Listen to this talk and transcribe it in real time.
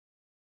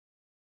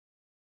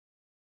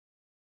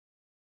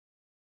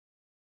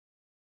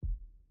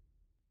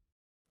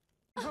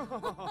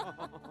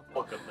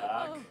Welcome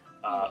back. Oh,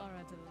 you are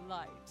a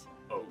delight.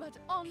 Oh, But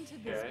on to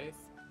okay. business.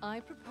 I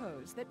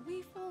propose that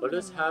we form What an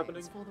is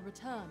happening? alliance for the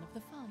return of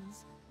the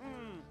funds.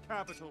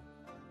 Capital.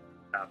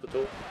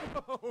 Capital?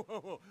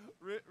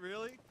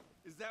 Really?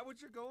 Is that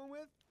what you're going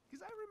with?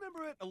 Because I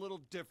remember it a little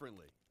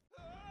differently.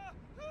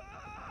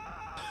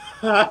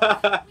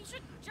 We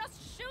should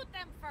just shoot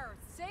them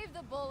first. Save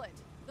the bullet.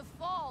 The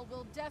fall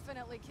will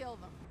definitely kill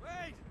them.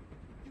 Wait!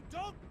 You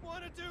don't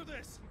want to do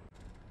this!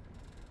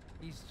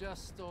 He's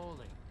just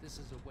stalling. This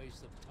is a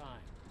waste of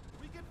time.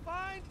 We can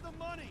find the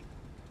money!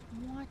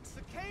 What?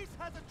 The case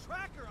has a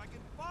tracker. I can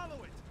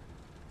follow it.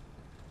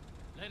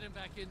 Let him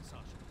back in,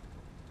 Sasha.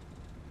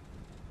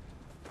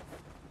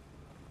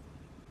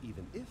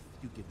 Even if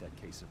you get that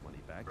case of money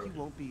back, you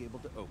won't be able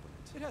to open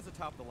it. It has a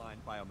top-of-the-line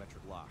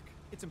biometric lock.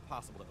 It's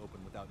impossible to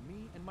open without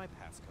me and my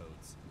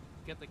passcodes.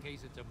 Get the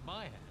case into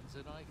my hands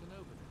and I can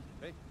open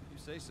it. Hey, you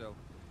say so.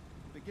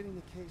 But getting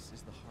the case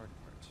is the hard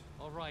part.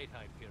 All right,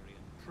 Hyperion.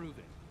 Prove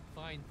it.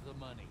 Find the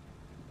money.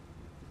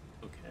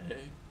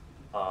 Okay.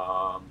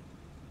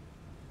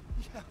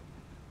 Yeah,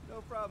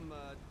 no problem.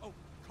 Oh,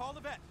 call the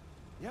vet.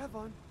 Yeah,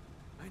 Vaughn.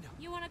 I know.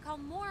 You want to call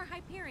more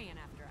Hyperion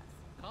after us?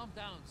 Calm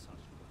down, Sasha.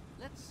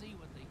 Let's see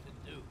what they can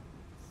do.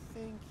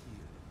 Thank you.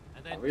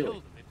 And then Oh, really? kill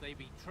them if they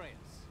betray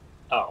us.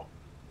 Oh.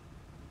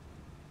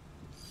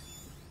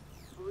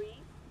 Bree,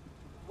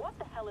 what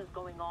the hell is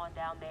going on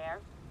down there?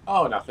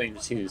 Oh, nothing.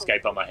 Just need to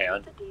escape on my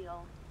hand. What's the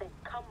deal? Then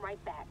come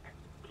right back.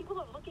 People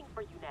are looking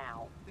for you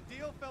now. The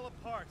deal fell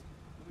apart.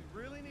 We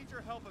really need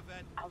your help,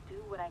 Yvette. I'll do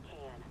what I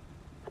can.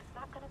 But it's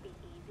not gonna be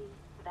easy.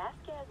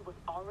 Vasquez was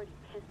already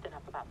pissed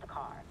enough about the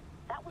car.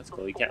 That was That's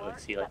cool. You can't really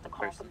see, he like, got the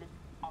call person. from this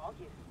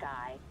August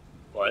guy.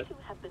 What? You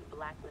two have been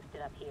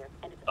blacklisted up here,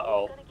 and it's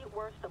Uh-oh. only gonna get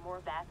worse the more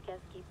Vasquez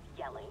keeps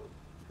yelling.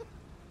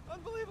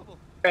 Unbelievable.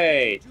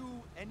 Great.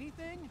 Do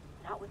anything?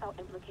 Not without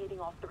implicating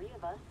all three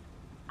of us.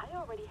 I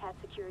already had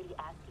security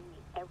asking me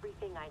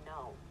everything I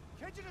know.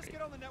 Can't you just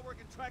get on the network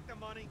and track the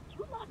money?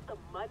 You lost the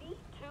money,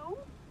 too?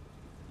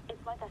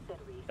 It's like I said,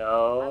 Reese.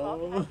 No. My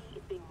login ID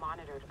is being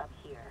monitored up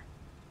here.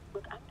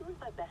 Look, I'm doing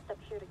my best up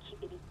here to keep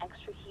any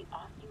extra heat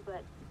off you,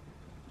 but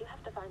you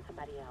have to find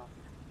somebody else.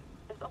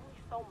 There's only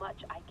so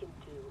much I can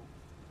do.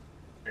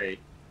 Great.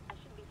 I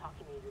shouldn't be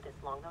talking to you this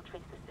long. They'll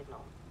trace the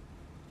signal.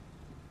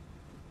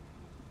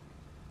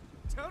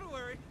 Don't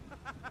worry.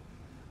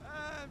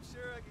 I'm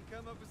sure I can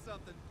come up with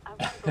something. I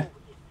want to go,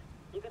 Reese.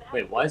 You're gonna have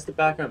Wait, to why is the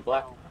background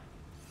black?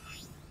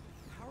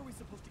 How are we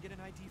supposed to get an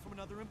ID from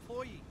another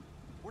employee?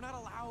 We're not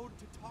allowed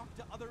to talk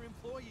to other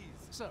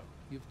employees. So,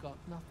 you've got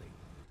nothing.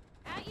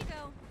 Out you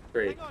go.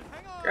 Great.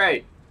 Hang on.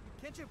 Great.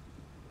 Can't you,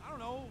 I don't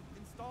know,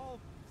 install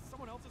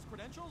someone else's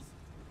credentials?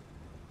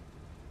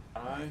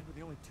 We're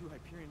the only two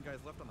Hyperion guys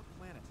left on the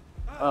planet.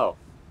 Oh.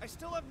 I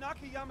still have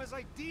Nakayama's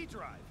ID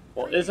drive.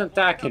 Well, Three isn't people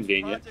that on house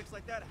convenient? Projects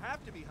like that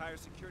have to be higher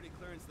security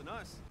clearance than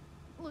us.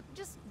 Look,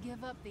 just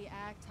give up the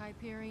act,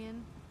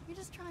 Hyperion. You're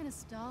just trying to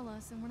stall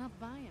us, and we're not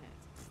buying it.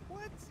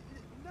 What?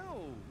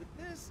 No. With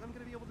this, I'm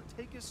gonna be able to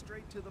take us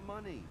straight to the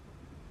money.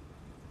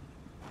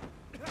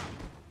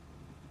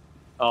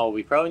 Oh,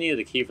 we probably needed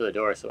a key for the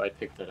door, so I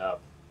picked it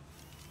up.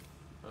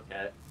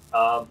 Okay.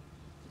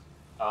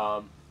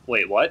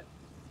 Wait, what?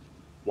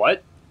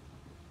 What?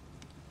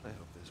 I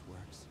hope this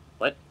works.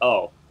 What?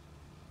 Oh.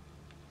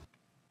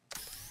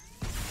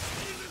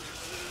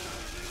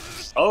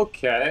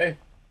 Okay.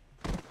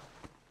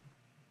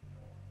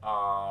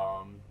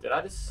 Did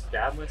I just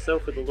stab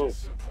myself with a little...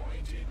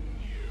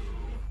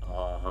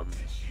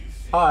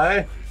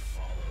 Hi.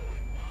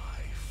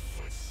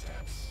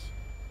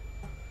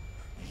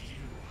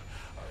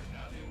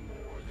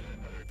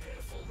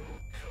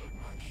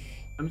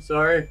 I'm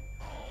sorry.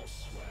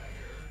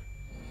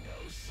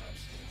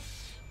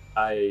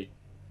 Okay,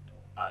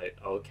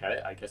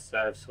 I guess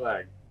I have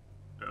swag.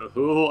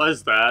 Who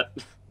was that?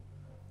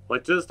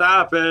 What just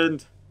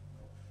happened?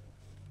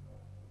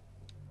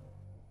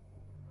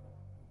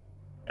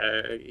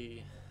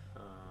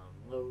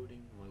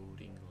 Loading.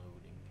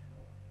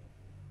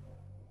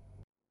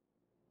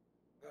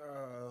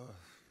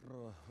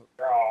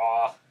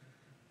 Ah.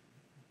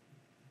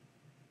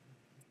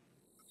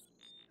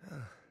 I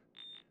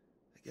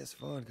guess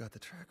Vaughn got the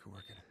tracker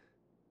working.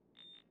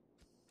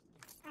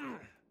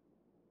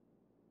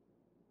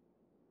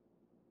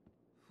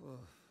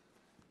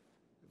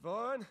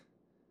 Vaughn?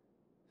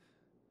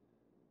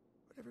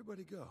 Where'd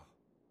everybody go?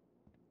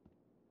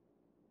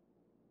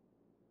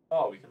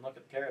 Oh, we can look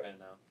at the caravan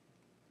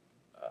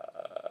now.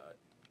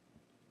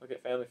 Look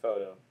at family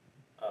photo.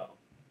 Oh,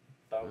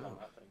 that was on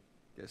that thing.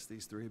 Guess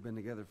these three have been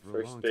together for a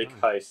First long big time.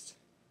 heist.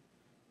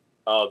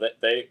 Oh,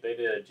 they did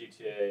a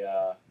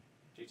GTA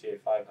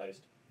 5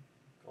 heist.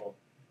 Cool.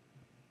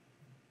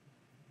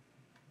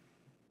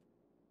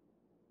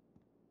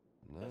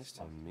 Nice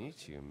to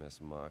meet you,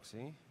 Miss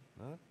Moxie.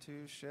 Not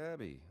too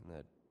shabby in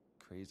that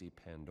crazy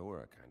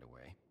Pandora kind of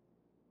way.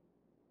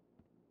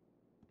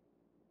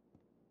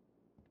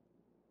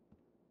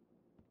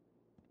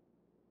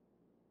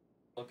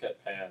 Look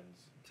at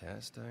pans.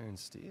 Cast iron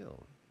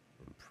steel.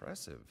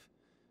 Impressive.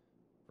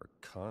 For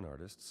con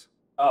artists.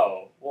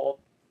 Oh, well,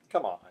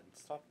 come on.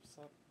 Stop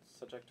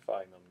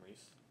subjectifying them,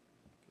 Reese.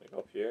 Can I go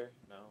up here?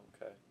 No?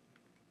 Okay.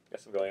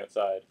 Guess I'm going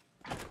outside.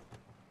 How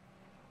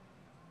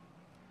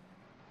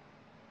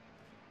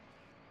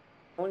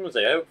long was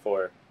I out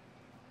for?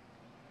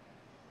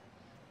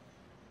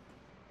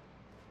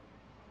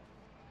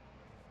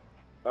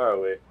 Where are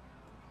we?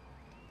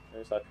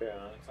 There's up here.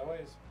 It's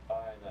always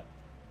by that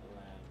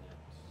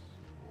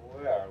planet.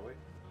 Where are we?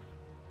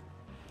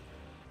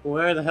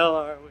 Where the hell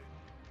are we?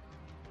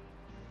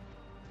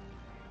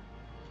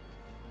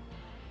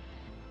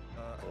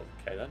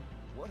 Okay then.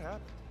 What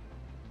happened?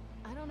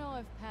 I don't know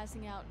if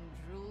passing out and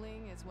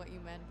drooling is what you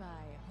meant by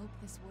hope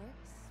this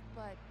works,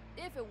 but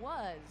if it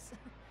was,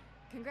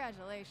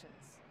 congratulations.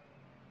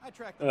 I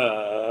tracked the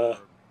out.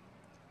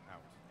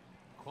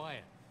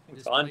 Quiet.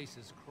 This fun. place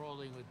is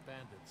crawling with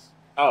bandits.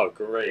 Oh,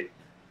 great.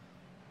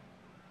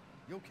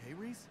 You okay,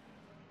 Reese?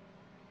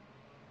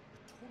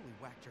 You totally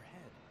whacked your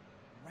head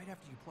right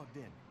after you plugged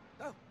in.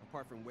 Oh,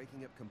 apart from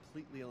waking up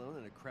completely alone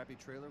in a crappy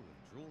trailer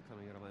with drool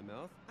coming out of my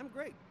mouth, I'm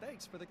great.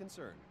 Thanks for the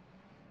concern.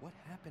 What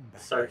happened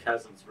back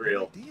Sarcasm's there?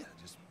 real. No idea.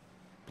 Just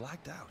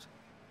blacked out.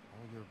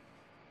 All your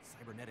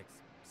cybernetics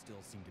still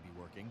seem to be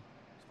working,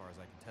 as far as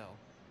I can tell.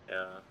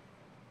 Yeah.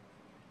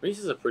 Reese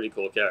is a pretty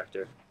cool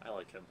character. I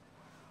like him.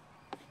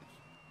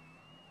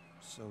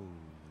 So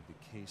the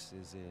case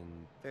is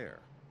in there.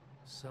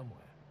 Somewhere.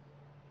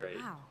 Great.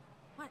 Wow,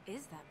 what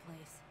is that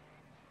place?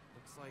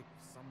 Looks like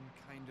some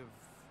kind of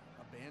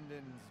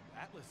abandoned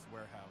Atlas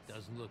warehouse.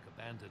 Doesn't look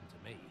abandoned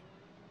to me.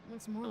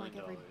 Looks more Oh, like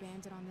every no.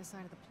 bandit on this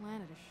side of the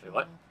planet is Wait, showing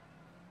what? up.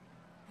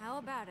 How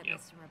about it, Yep.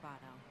 Mr.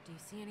 Roboto? Do you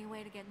see any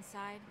way to get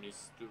inside?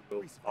 Reese,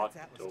 that's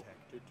Atlas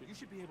Tech. You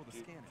should be able to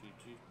scan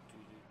it.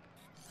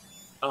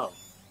 Oh.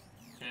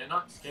 Can I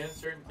not scan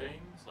certain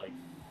things? Like,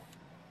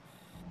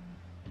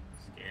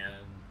 scan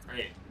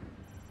crane.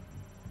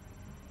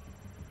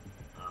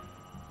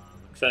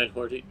 Excited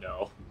Horty?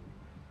 No.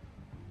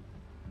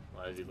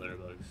 Why is he litter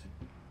bugs?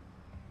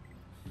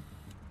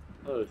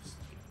 Oh, it's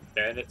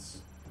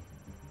bandits.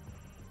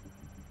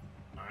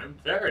 I'm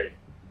Terry.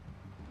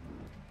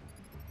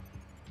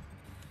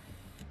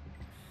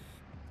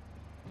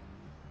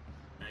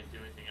 Can I do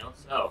anything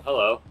else? Oh,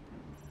 hello.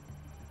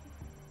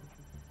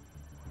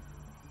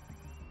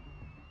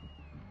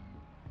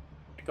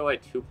 Go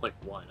at 2.1.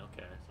 Okay,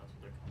 sounds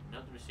good.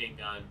 Another machine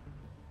gun.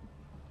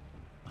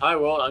 Hi,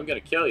 world. I'm gonna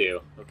kill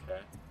you. Okay.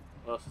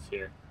 What else is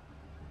here?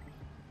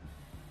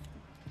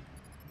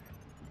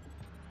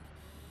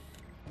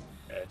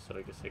 Okay, so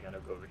I guess I gotta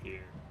go over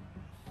here.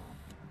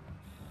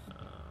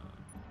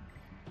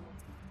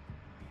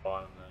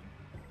 Bottom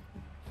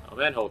then. Oh,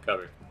 manhole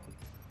cover.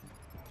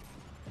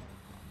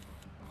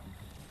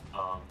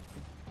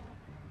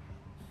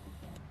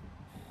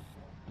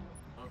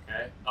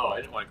 Okay. Oh,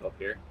 I didn't want to go up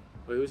here.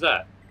 Wait, who's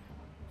that?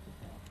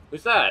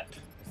 Who's that?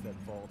 It's that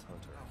Vault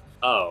Hunter.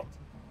 Oh.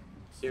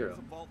 As Zero. soon as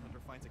a vault hunter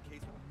finds a case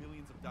with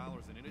millions of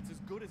dollars in it, it's as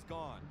good as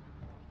gone.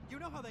 You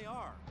know how they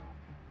are.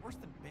 Worse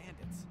than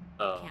bandits.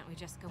 Oh. Can't we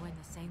just go in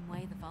the same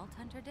way the Vault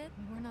Hunter did?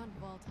 We're not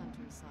vault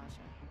hunters,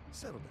 Sasha.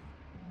 Settle down.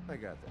 I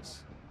got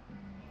this.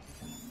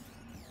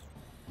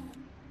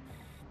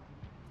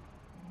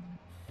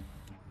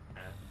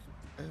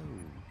 Okay.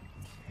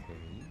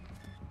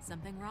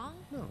 Something wrong?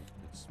 No,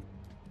 it's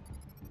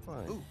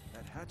fine. Ooh,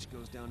 that hatch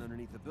goes down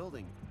underneath the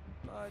building,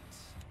 but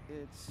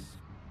it's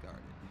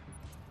guarded.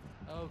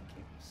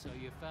 Okay, so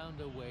you found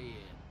a way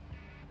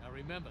in. Now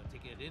remember to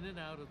get in and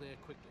out of there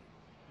quickly.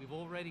 We've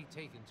already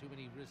taken too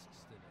many risks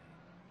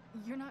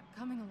today. You're not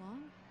coming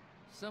along?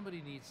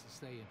 Somebody needs to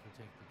stay and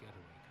protect the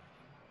getaway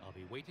car. I'll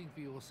be waiting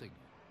for your signal.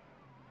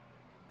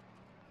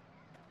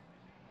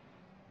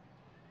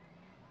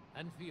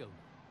 And Fiona,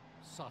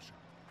 Sasha,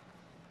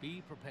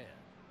 be prepared.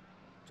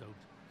 Don't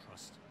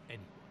trust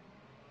anyone.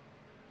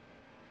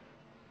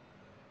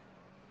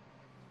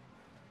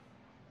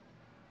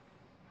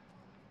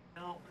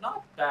 No,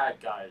 not bad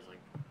guys. Like,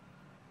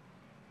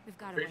 We've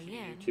got a pretty way sure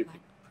you in, two but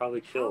could probably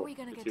how are kill we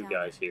gonna the get two down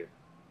guys there? here.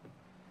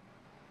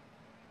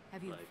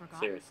 have you like, forgotten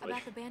seriously.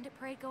 about the bandit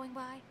parade going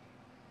by?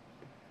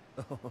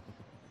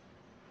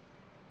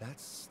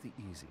 That's the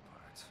easy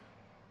part.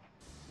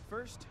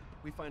 First,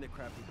 we find a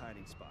crafty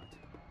hiding spot.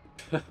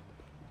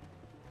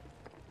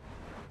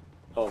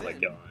 Oh my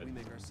Then, god. we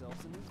make ourselves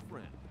a new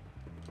friend.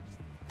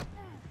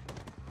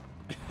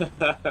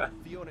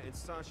 Fiona and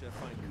Sasha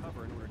find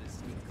cover in order to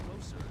sneak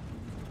closer.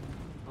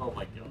 Oh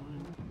my god.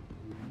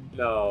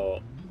 No.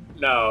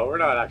 No, we're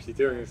not actually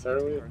doing this,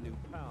 are we? Our new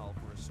pal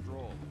for a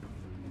stroll.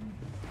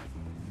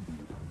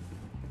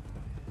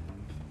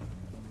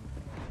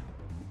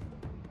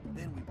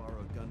 Then we borrow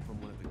a gun from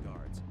one of the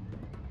guards,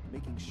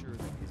 making sure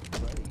that his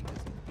buddy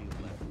isn't being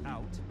left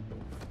out.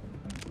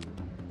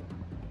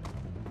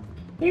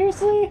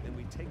 Seriously? Then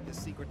we take the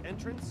secret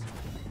entrance,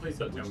 Please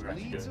don't tell which me we're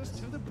actually leads doing us this.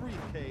 to the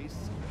briefcase,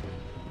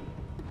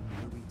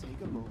 where we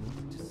take a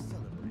moment to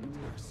celebrate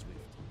our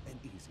swift and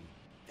easy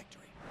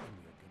victory. And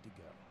we are good to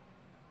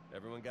go.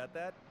 Everyone got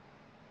that?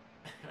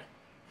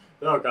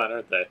 They're all gone,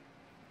 aren't they?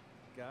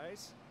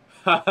 Guys?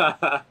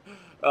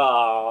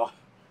 Oh,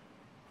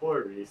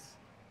 poor Reese.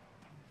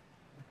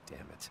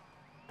 damn it.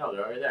 No,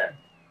 they're already there.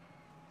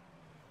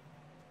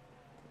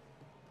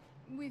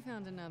 We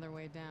found another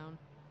way down.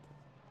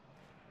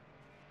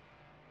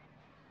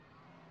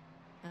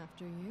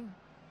 After you.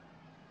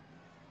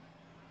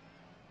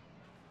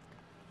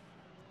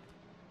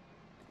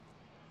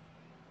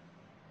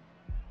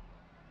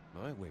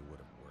 My way would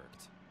have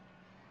worked.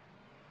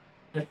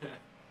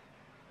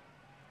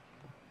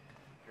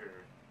 Sure.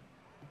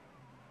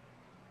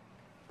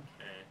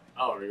 Okay.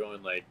 Oh, we're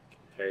going like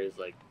pairs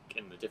like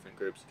in the different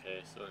groups.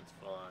 Okay, so it's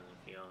Fawn and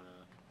Fiona.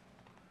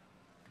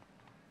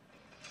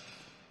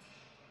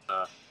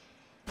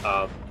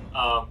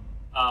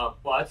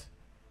 What?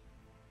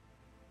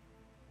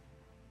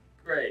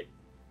 Great.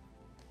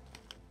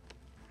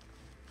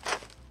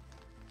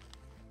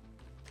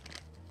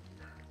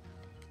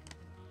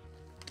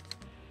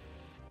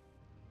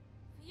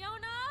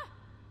 Fiona!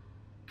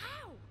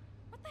 Ow!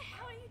 What the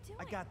hell are you doing?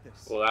 I got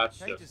this. Well,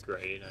 that's Okay, just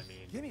great. I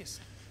mean, Give me a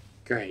sec.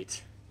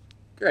 great.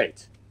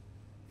 Great.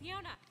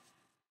 Fiona!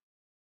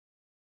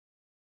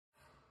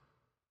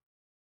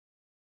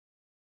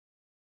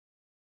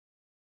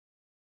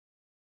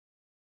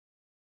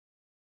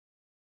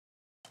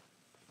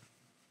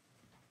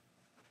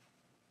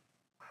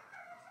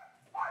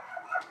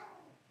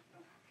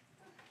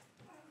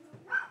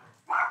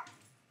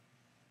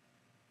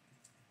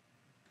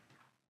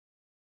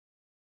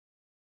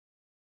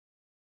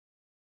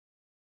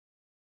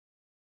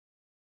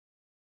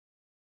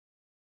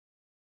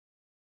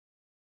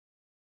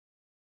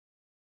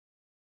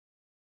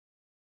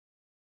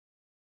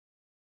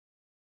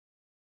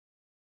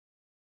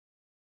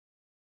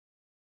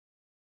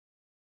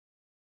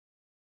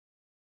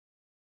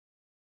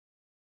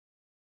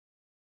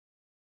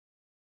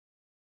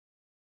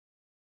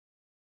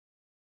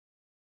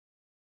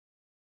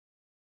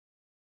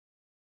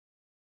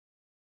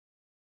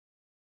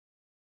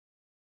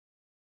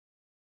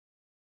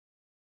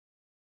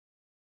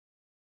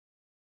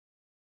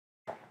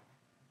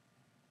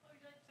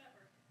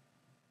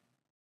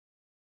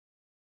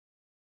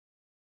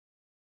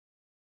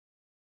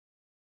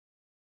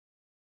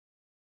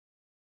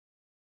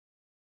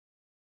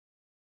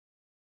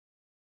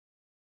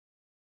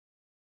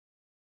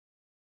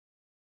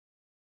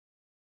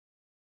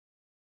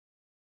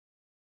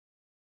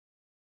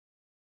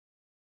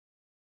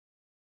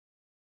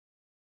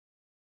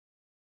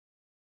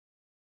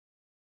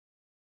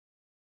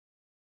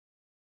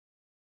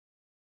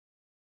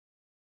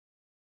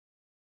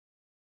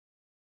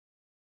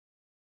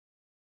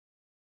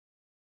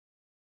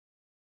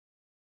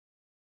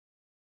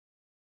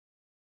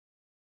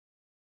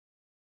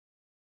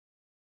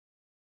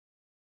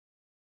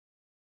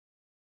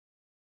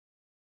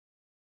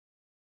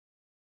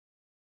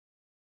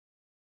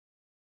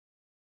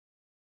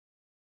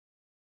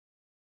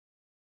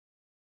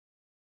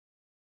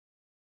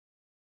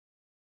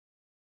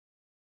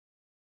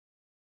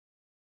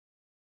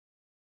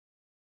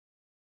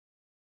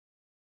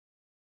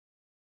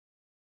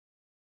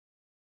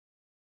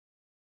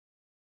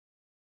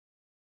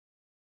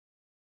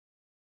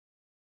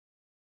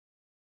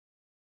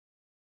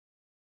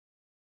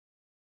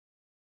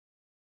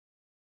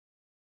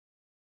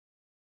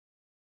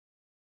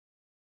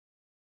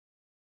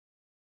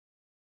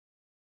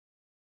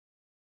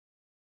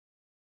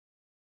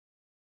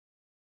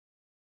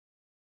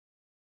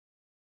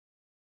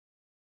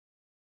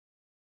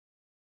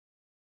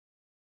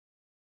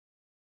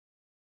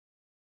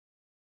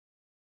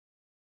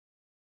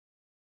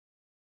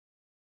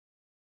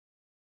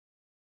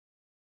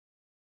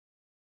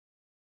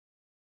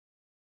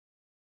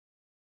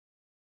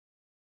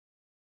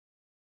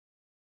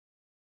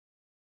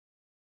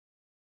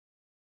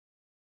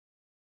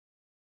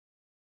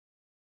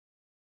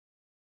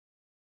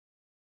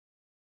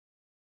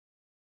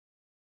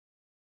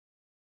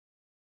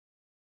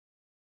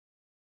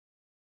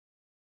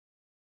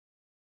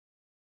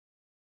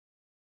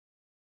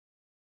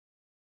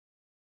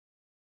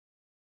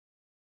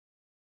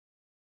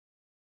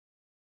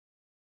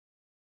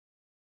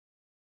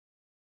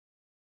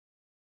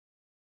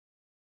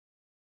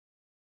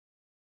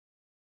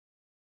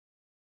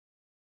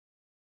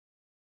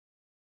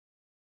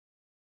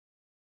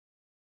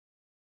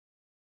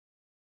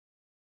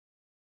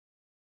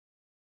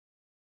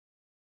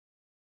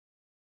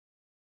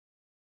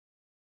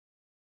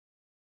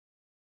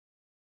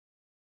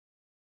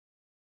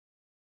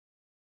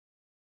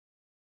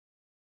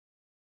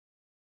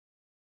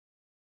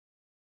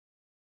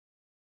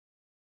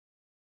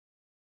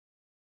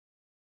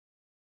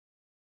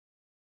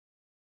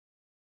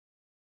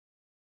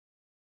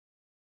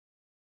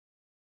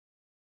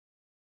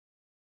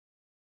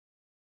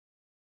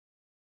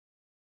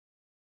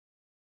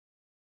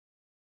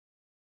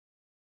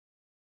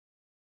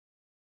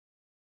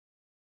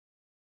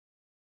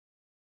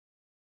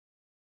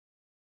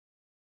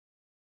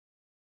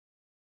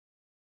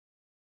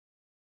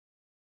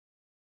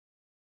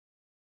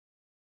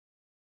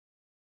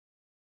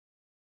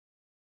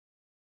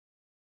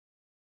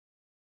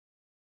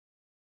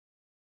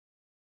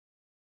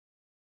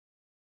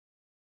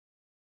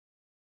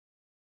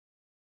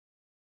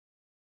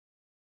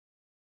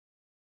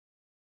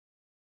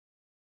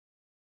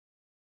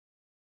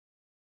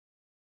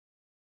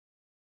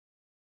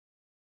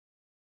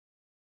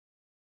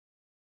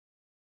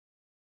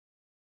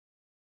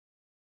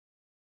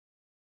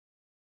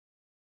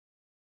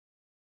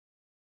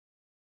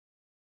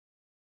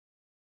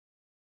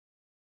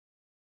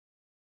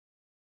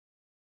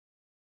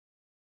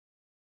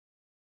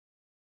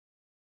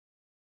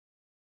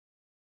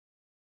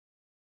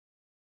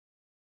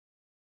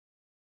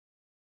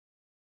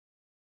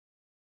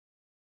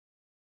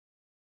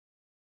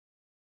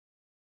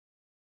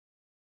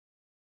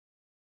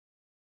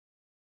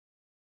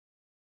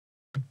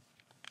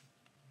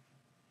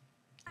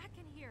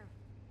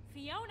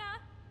 Fiona,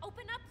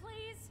 open up,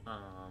 please.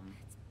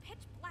 It's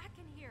pitch black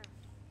in here.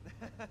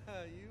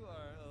 You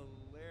are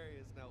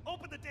hilarious. Now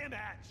open the damn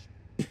hatch!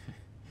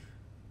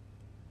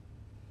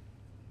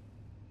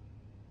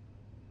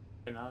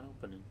 They're not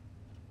opening.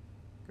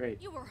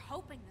 Great. You were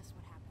hoping this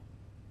would happen.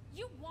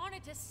 You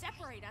wanted to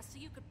separate us so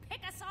you could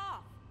pick us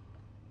off.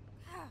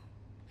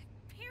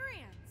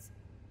 Hyperions.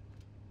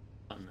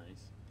 Oh,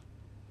 nice.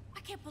 I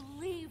can't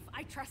believe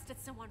I trusted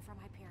someone from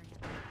Hyperion.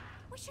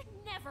 We should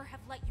never have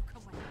let you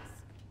come with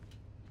us.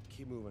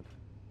 Keep moving.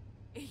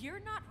 You're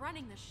not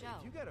running the show.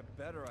 If you got a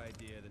better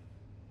idea, then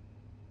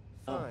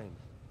Oh. fine.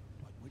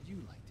 What would you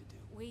like to do?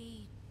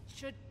 We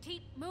should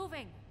keep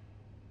moving.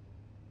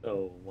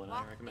 So, what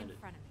Walk I recommend in it.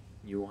 front of me.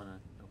 You wanna?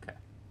 Okay.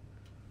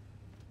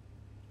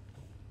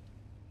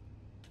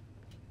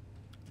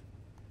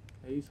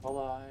 Face,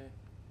 hollow.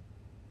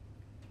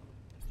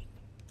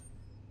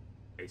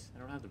 Face. I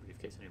don't have the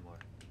briefcase anymore.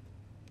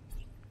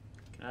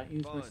 Can I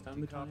use my Vaughn, stun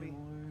you baton copy?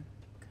 anymore?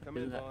 Come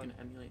Isn't in, that Vaughn. gonna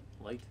emulate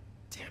light?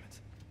 Damn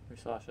it.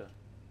 Where's Sasha?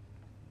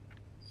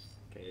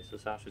 Okay, so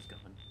Sasha's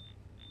gone.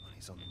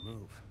 Money's on the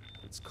move.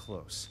 It's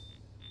close.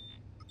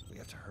 We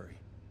have to hurry.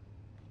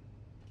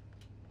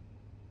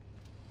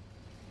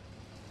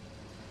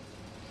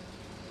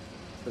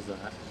 What's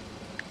that?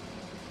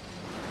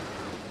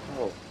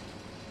 Oh.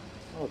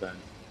 Oh then.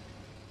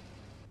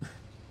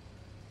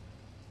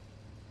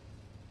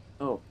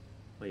 Oh.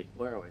 Wait,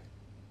 where are we?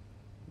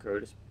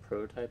 Grotus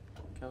prototype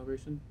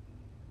calibration?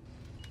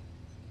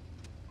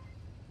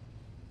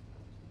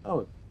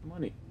 Oh,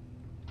 money.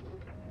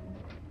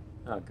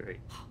 Oh, great.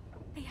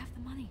 They have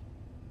the money.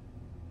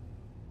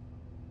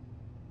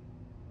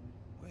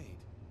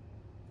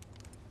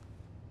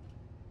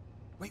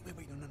 Wait, no,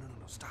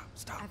 stop.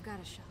 I've got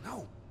a shot.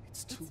 No,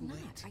 it's too It's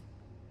late. not.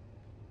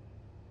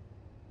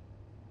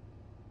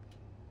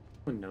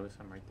 Who knows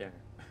I'm right there?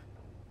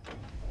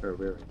 Or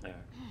we're right there.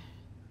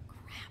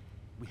 Crap.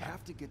 We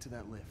have to get to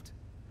that lift.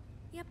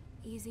 Yep,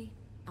 easy.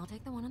 I'll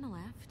take the one on the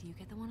left, you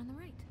get the one on the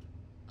right.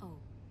 Oh,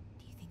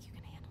 do you think you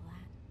can handle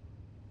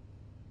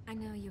that? I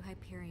know you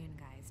Hyperion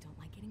guys don't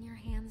like getting your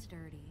hands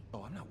dirty.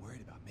 Oh, I'm not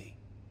worried about me.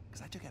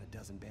 Because I took out a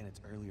dozen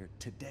bandits earlier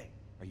today.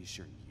 Are you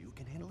sure you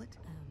can handle it?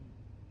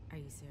 Are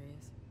you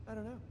serious? I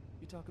don't know.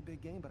 You talk a big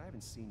game, but I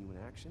haven't seen you in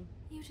action.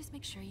 You just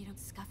make sure you don't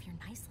scuff your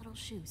nice little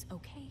shoes,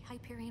 okay,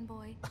 Hyperion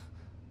boy?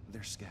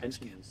 They're scab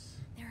Tension skin. is,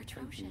 They're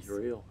tension's atrocious.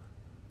 real.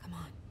 Come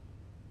on.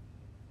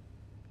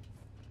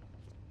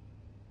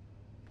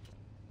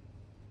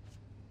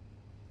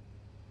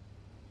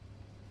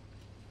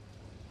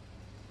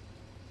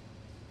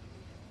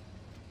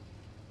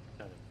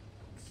 Gotta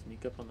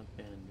sneak up on the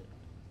bandit.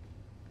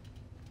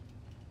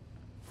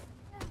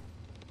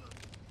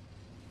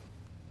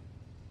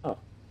 Oh,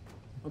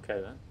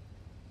 okay then.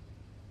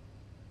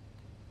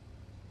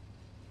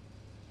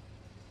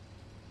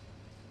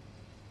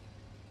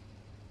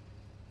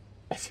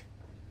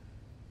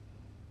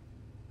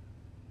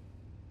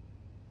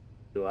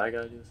 Do I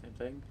gotta do the same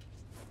thing?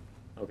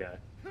 Okay.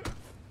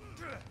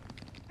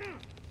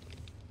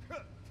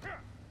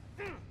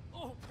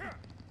 Oh,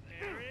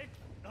 Eric?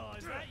 Oh,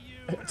 is that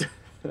you?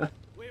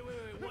 Wait,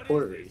 what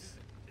Quarries. is this?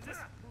 Is this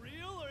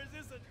real or is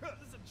this a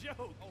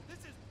joke? Oh, this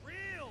is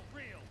real.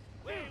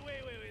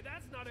 Wait,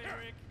 that's not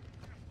Eric.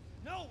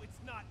 No, it's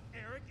not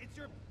Eric. It's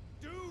your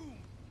doom.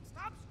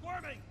 Stop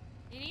squirming.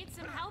 You need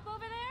some help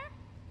over there?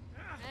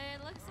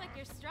 It looks like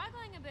you're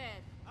struggling a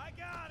bit. I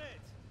got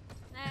it.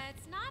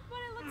 It's not what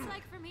it looks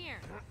like from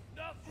here.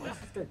 No, What's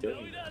this guy no,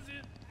 doing? he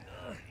doesn't.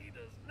 He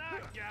does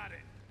not got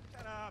it.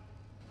 Shut up.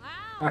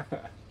 Wow,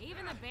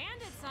 even the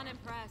bandit's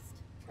unimpressed.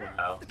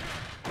 Wow.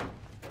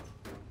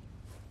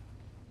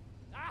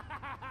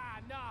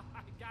 No,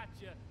 I got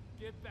you.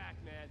 Get back,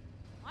 man.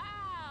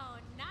 Wow,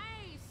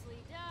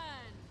 nicely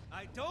done.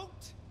 I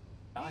don't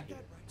Ah, need here.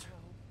 that right now.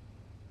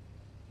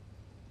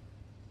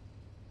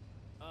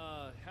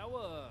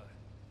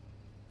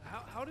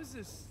 How does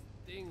this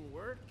thing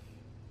work?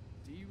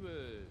 Do you,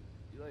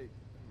 you like...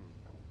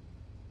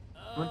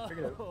 Come on,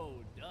 figure it out. Oh,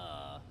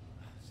 duh.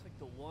 It's like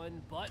the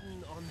one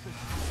button on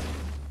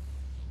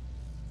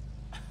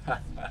the...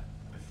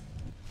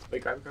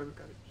 Wait, grab it.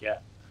 Yeah.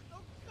 Oh,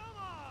 come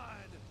on!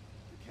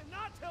 You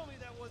cannot tell me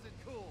that wasn't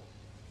cool.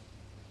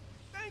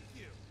 Thank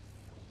you.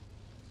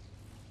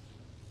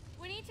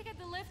 We need to get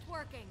the lift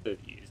working. Could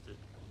have used it.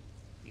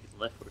 You get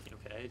left working,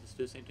 okay? Just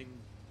do the same thing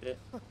that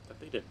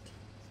they did. This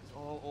is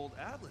all old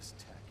Atlas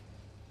tech.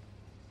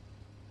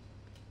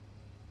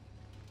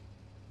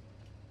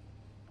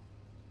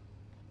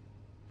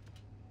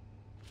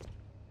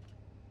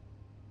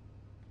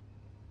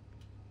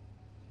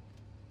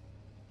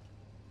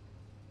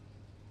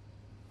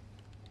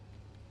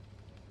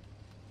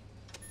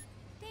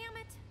 Damn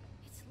it,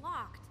 it's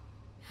locked.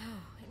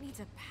 It needs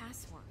a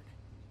password.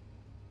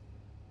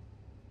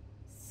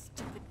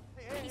 Stupid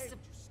Hey, piece would of...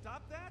 you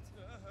stop that?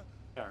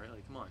 Yeah,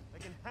 really, come on. I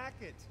can hack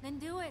it. Then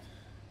do it.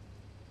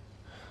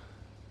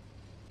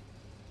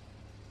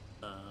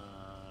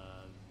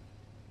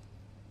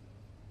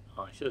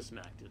 Oh, I should have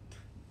smacked it.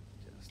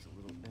 Just a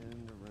little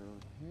end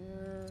around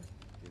here.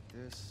 Get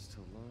this to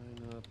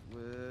line up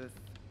with...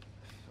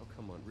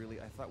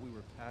 thought we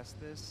were past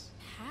this.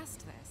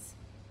 Past this?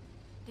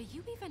 Do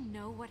you even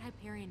know what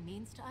Hyperion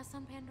means to us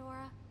on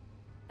Pandora?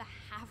 The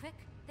havoc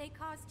they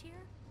caused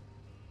here?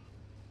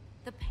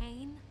 The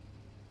pain?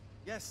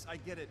 Yes, I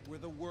get it. We're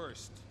the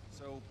worst.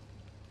 So, can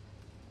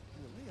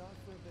we lay off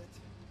for a bit?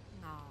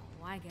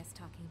 Oh, I guess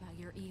talking about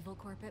your evil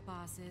corporate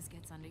bosses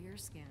gets under your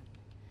skin.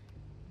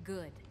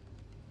 Good.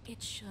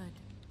 It should.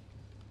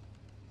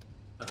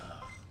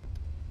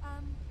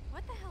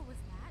 What the hell was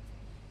that?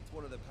 It's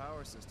one of the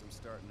power systems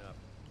starting up.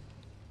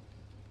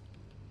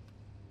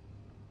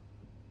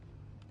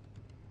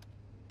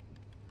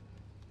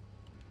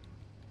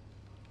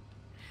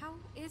 How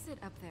is it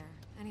up there,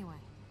 anyway?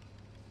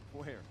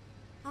 Where?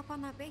 Up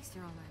on that base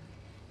you're all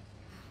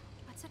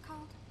in. What's it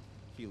called?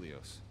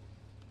 Helios.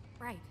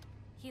 Right,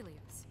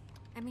 Helios.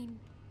 I mean,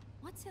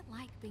 what's it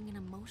like being an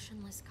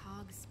emotionless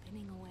cog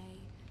spinning away,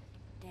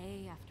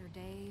 day after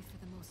day, for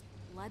the most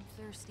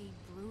bloodthirsty,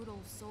 brutal,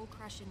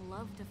 soul-crushing,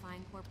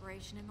 love-defying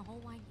corporation in the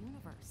whole wide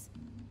universe?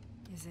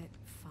 Is it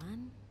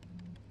fun?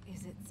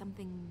 Is it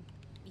something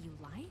you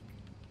like?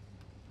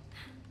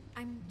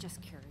 I'm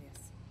just curious.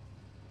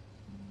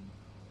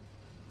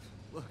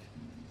 Look,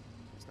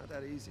 it's not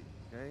that easy,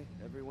 okay?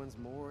 Everyone's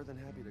more than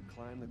happy to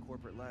climb the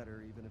corporate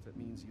ladder, even if it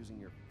means using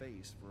your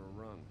face for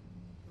a rung.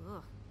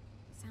 Ugh,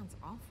 sounds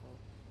awful.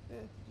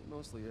 It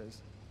mostly is.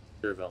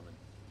 Sure, Velman.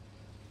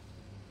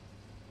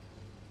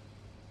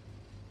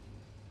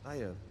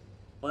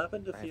 What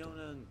happened to I have to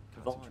Fiona and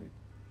concentrate. Vaughn?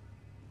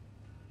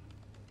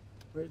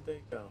 Where'd they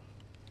go?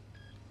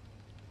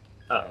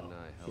 Can Oh, I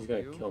she's help gonna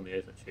you? kill me,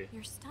 isn't she?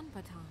 Your stun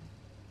baton.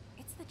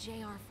 It's the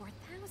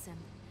JR-4000.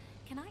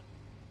 Can I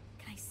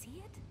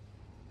see it?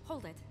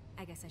 Hold it,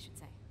 I guess I should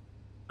say.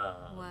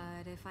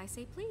 What if I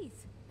say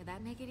please? Would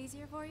that make it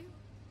easier for you?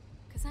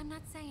 Because I'm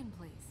not saying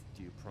please.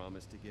 Do you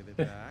promise to give it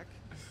back?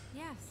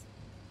 Yes.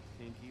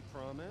 Pinky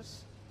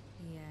promise?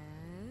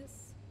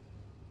 Yes.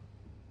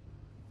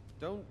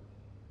 Don't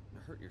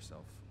hurt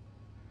yourself.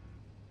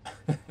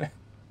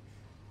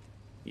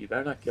 You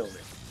better not kill me.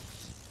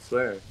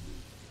 Swear.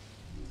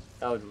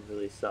 That would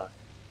really suck.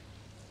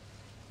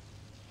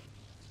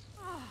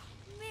 Oh,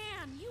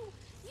 man, you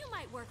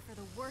might work for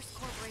the worst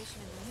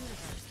corporation in the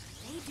universe.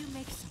 They do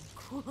make some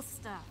cool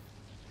stuff.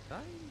 I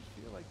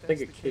feel like I that's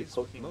think a the kid case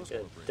with poking most a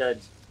corporations.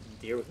 dead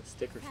deer with a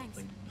stick or Thanks.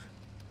 something.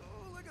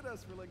 Oh, look at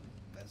us. We're like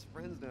best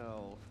friends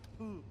now.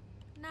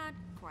 Not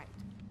quite.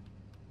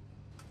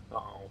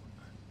 Oh.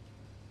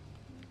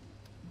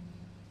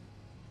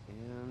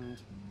 And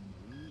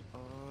we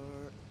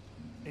are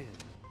in.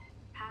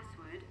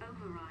 Password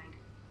override.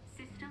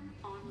 System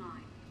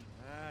online.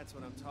 That's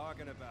what I'm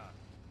talking about.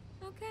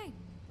 Okay,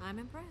 I'm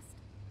impressed.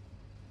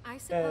 I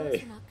suppose Hey.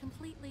 you're not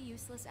completely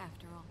useless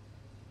after all.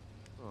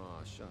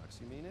 Aw, shucks.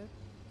 You mean it?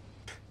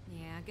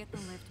 Yeah, get the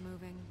lift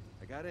moving.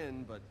 I got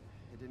in, but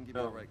it didn't give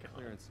me Oh the my right God.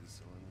 clearances,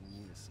 so I'm gonna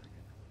need a second.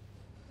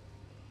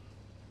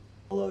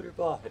 Load your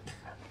bot.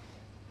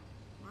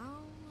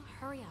 Well,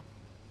 hurry up.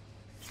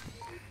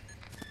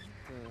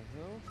 The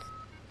hell?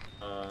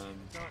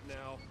 Not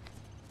now.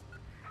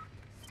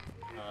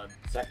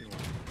 Second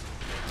one.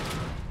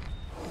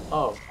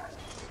 Oh.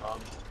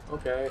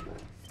 Okay.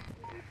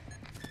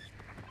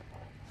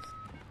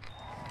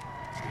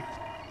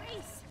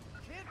 Reese!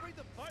 Can't read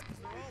the buttons,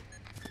 they're all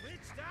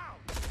glitched out.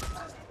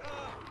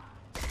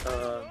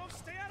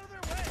 Stay out of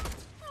their way.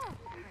 Oh,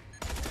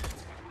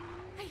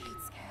 I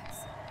hate scabs.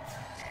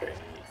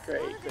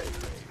 Great.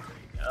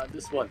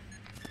 This one.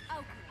 Oh,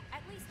 cool.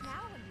 At least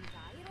now when you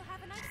die, it'll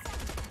have a nice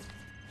sound.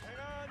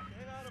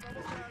 Hang on, I've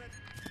almost got it.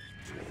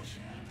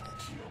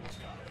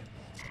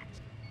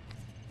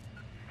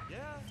 Yeah,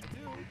 I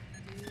do.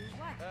 Do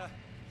what?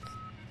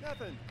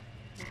 Nothing.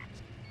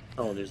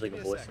 Oh, there's like a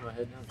Give me a voice sec. in my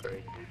head now?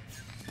 Great.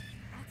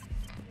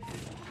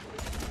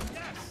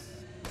 Yes!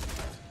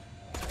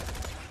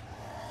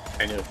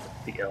 I know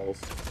the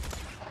L's.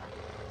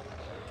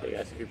 Okay,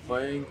 guys, if you're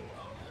playing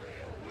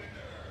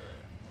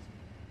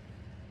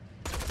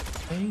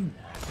that.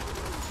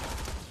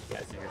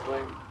 Guys, if you're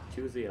playing,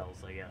 choose the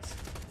L's, I guess.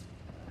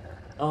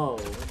 Oh,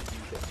 when did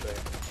you get there?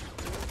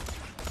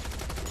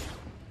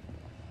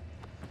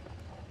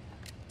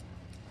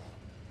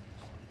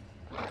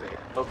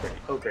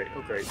 Oh great.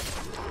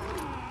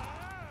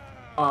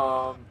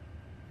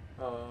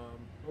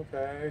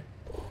 Okay.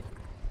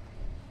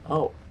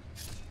 Oh.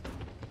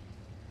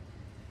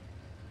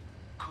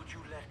 Could you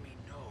let me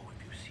know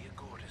if you see a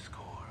Gortys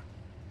core?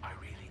 I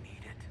really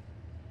need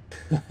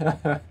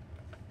it.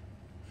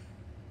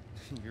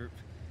 You're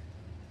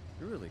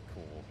really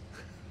cool.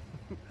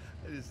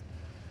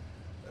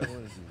 I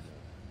wanted to know.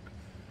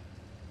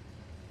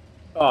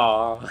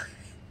 Aww.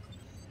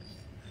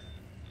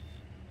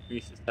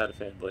 Reese just had a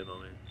fanboy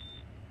moment.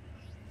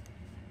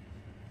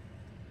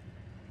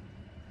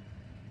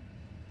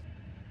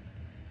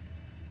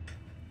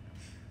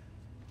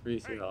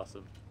 Reese, you're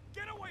awesome.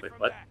 Get away Wait, from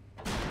what?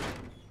 that!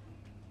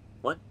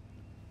 What?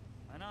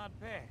 An odd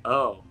pair.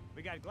 Oh,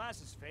 We got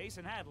Glass's face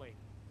and Hadley.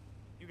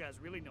 You guys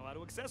really know how to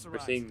accessorize. we're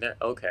seeing that.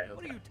 Okay,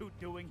 What are okay. you two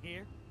doing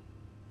here?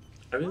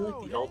 I really Oh,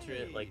 like the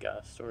alternate hey. like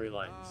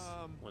storylines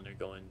when they're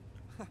going.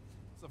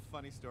 It's a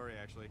funny story,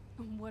 actually.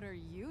 What are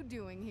you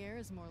doing here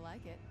is more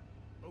like it.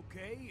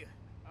 Okay.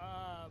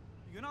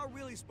 You're not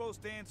really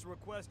supposed to answer a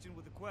question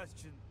with a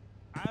question.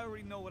 I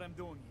already know what I'm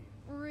doing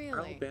here.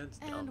 Really? band's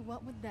dumb. And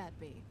what would that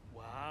be?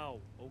 Wow,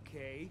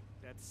 okay.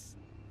 That's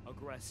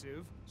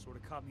aggressive. Sort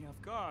of caught me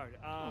off guard.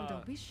 Oh,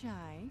 don't be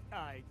shy.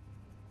 I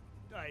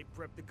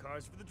prepped the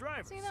cars for the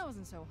drivers. See, that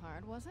wasn't so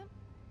hard, was it?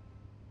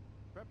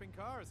 Prepping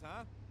cars,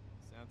 huh?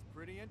 Sounds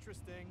pretty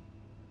interesting.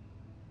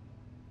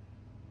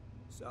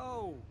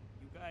 So,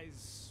 you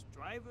guys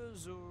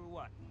drivers or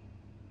what?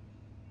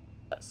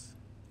 Yes.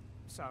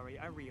 Sorry,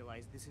 I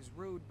realize this is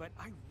rude, but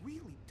I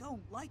really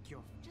don't like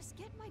your... Just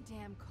get my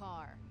damn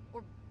car.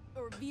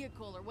 Or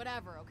vehicle or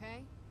whatever,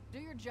 okay? Do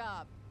your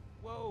job.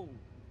 Whoa,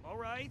 all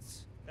right.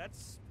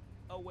 That's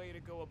a way to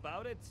go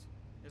about it.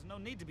 There's no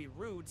need to be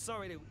rude.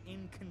 Sorry to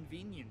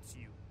inconvenience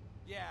you.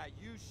 Yeah,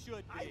 you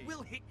should be. I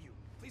will hit you.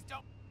 Please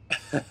don't.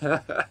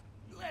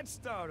 Let's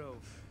start over.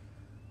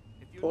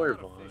 If you're Poor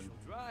not Vaughn. official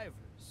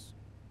drivers,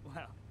 well,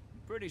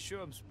 I'm pretty sure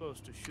I'm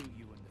supposed to shoot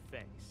you in the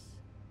face.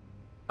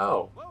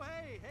 Oh. Whoa,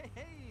 hey.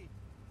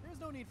 There's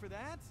no need for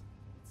that.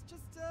 It's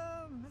just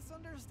a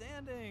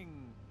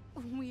misunderstanding.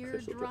 We're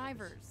Official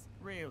drivers.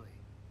 Really?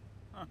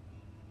 Huh.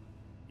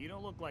 You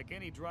don't look like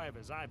any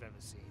drivers I've ever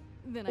seen.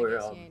 Then I We're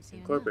guess you ain't seen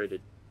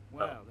incorporated.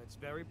 Well, that's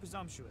very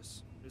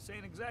presumptuous. This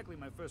ain't exactly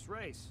my first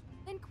race.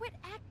 enough. Then quit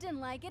acting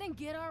like it and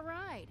get our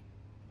ride.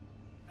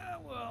 Ah,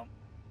 well,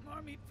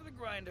 more meat for the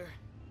grinder.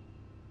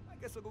 I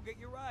guess I'll go get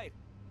your ride.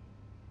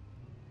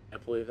 I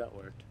believe that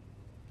worked.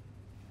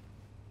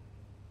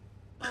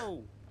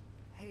 Oh,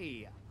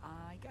 hey,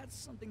 I got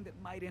something that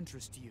might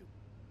interest you.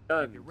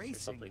 Guns If you're or racing,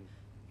 something.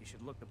 you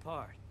should look the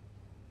part.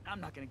 I'm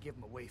not gonna give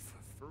them away for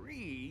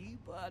free,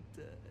 but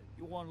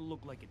you want to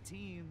look like a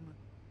team.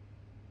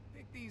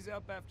 Pick these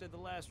up after the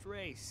last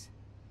race.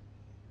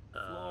 The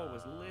floor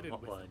was littered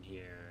what with one them.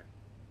 here?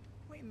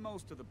 Clean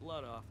most of the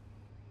blood off.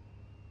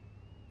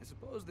 I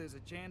suppose there's a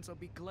chance I'll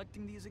be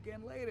collecting these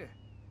again later.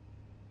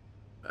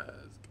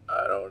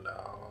 I don't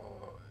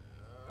know.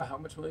 How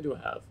much money do I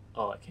have?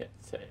 Oh, I can't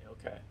say.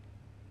 Okay.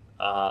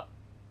 I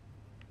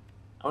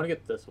want to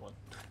get this one.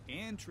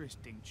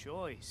 Interesting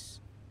choice.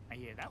 I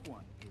hear that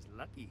one is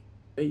lucky.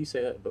 Hey, you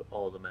say that about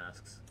all the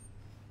masks.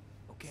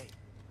 Okay,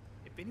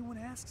 if anyone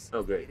asks,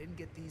 Oh, great. they didn't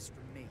get these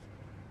from me.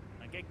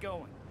 Now get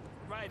going.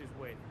 The ride is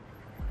waiting.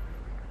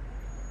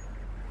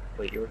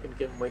 Wait, you were gonna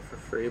give them away for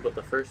free, but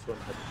the first one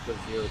was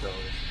 $0.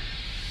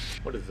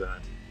 What is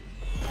that?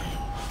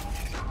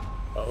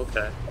 Oh,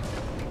 okay.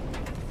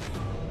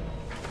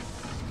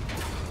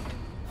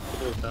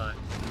 Oh, time.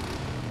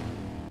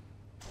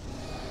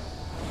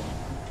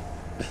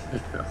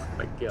 Oh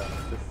my god,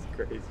 this is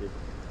crazy.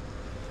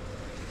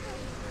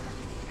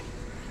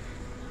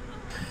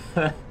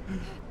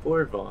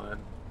 Poor Vaughn.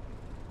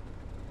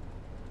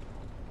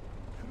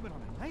 Could have been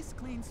on a nice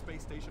clean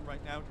space station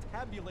right now,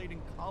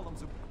 tabulating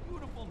columns of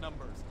beautiful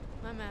numbers.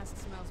 My mask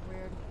smells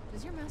weird.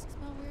 Does your mask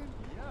smell weird?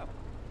 Yeah.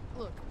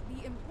 Look,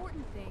 the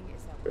important thing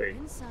is that we're Great.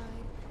 inside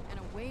and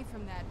away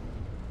from that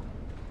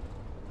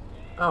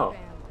Oh.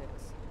 bandit.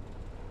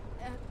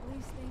 At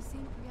least they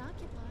seem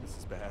preoccupied. This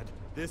is bad.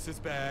 This is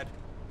bad.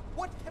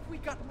 What have we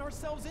gotten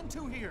ourselves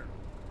into here?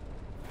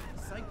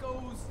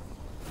 Psychos,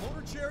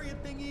 motor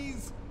chariot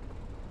thingies,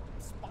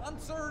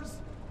 sponsors.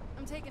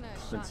 I'm taking a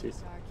shot in the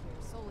Jeez. dark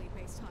here, solely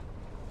based on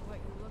what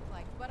you look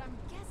like, but I'm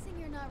guessing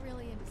you're not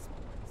really into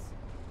sports.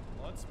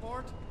 Blood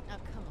sport? Oh,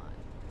 come on.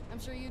 I'm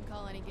sure you'd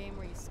call any game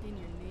where you skin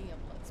your knee a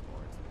blood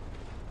sport.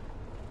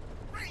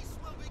 Race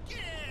will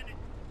begin!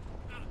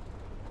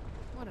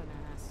 What an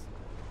ass.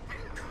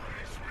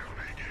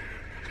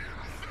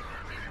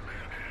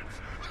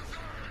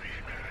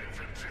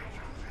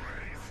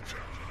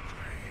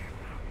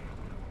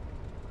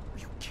 Are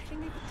you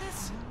kidding me with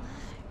this?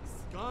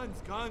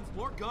 Guns,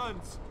 more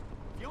guns.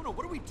 Fiona,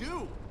 what do we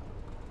do?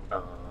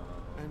 Uh,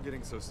 I'm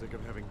getting so sick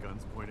of having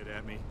guns pointed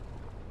at me.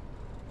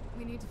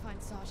 We need to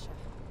find Sasha.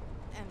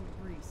 And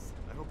Reese.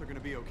 I hope they're gonna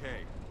be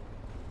okay.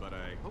 But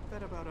I hope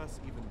that about us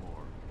even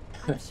more.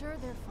 I'm sure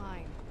they're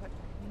fine, but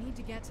we need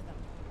to get to them.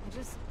 I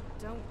just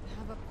don't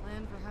have a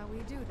plan for how we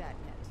do that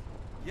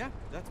yet. Yeah,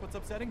 that's what's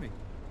upsetting me.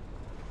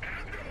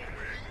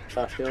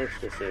 Sasha will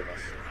save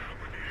us.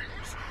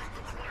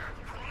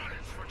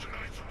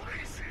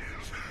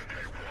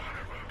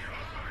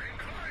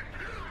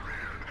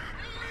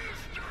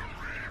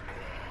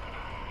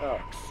 Oh.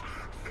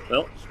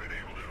 Well.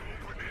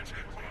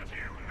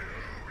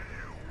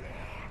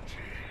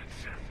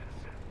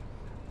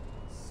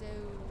 So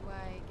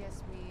I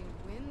guess we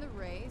win the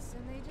race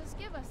and they just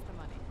give us the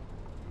money.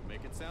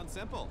 Make it sound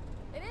simple.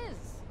 It is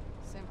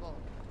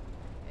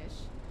simple-ish.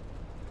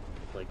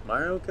 Like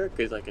Mario Kart?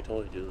 Because I could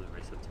totally do the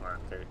race with Mario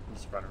Kart.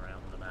 Just run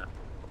around the map.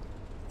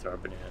 Throw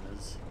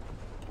bananas.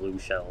 Blue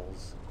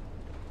shells.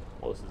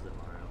 What else is in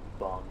Mario?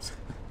 Bombs.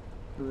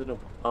 There's no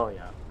oh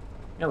yeah.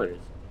 Yeah, there is.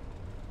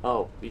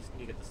 Oh, we just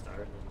need to get the start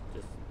and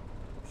then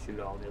just shoot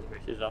all the other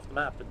races off the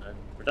map and then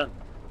we're done.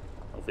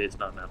 Hopefully it's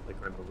not a map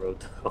like Rainbow Road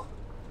though.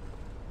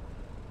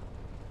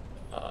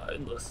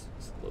 Endless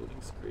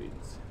loading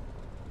screens.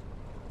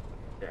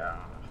 Yeah.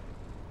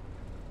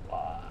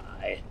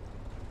 Why?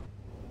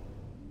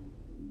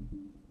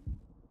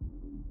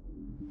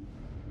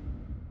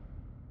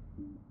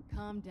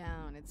 Calm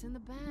down, it's in the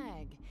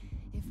bag.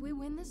 If we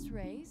win this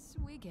race,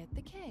 we get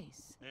the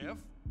case. If?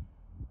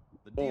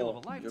 The deal of a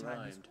Oh, you're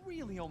lifetime is right.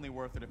 really only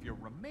worth it if your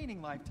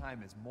remaining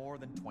lifetime is more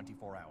than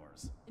 24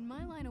 hours. In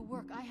my line of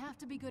work, I have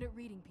to be good at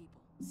reading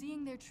people,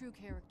 seeing their true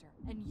character.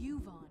 And you,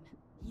 Vaughn,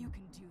 you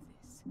can do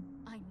this.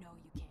 I know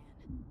you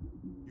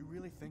can. You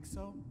really think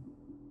so?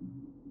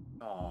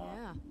 Aw.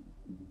 Yeah.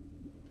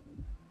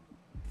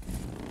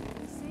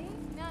 See?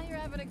 Now you're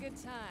having a good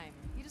time.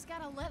 You just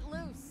gotta let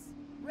loose.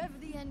 Rev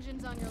the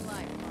engines on your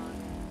life, Vaughn.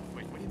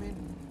 Wait, what do you mean?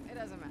 It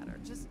doesn't matter.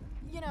 Just,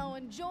 you know,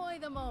 enjoy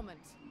the moment.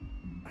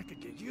 I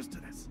could get used to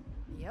this.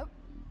 Yep.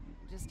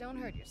 Just don't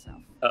hurt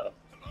yourself. Uh-oh.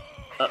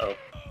 Uh-oh.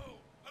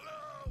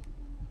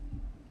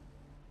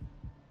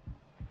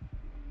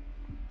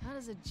 How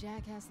does a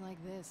jackass like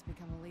this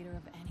become a leader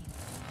of anything?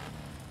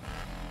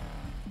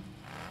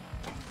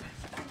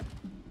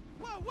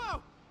 Whoa,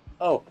 whoa!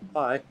 Oh,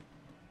 hi. I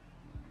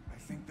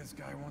think this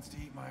guy wants to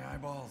eat my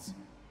eyeballs.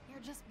 You're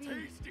just being...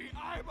 Tasty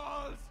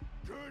eyeballs!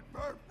 Good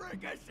for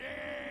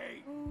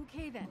fricassee!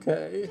 Okay then.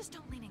 Okay. Just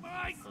don't lean in.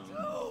 My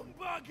stone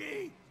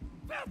buggy!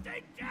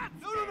 Filthy cat!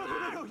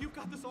 No, you've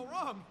got this all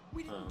wrong.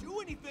 We didn't do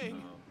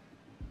anything.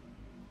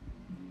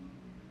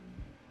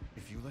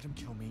 If you let him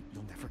kill me,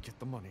 you'll never get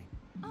the money.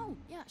 Oh,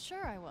 yeah,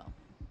 sure I will.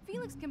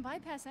 Felix can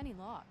bypass any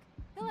lock.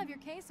 He'll have your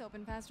case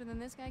open faster than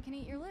this guy can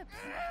eat your lips.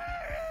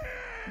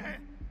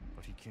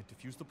 But he can't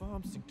defuse the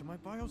bomb synced to my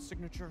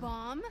biosignature.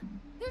 Bomb?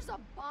 There's a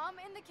bomb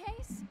in the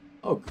case?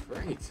 Oh,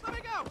 great. Let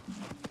me go!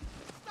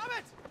 Stop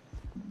it!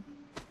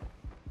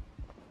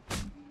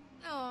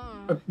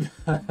 Oh.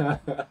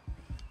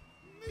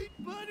 Meat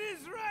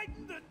buddy's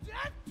riding the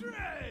death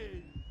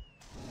train!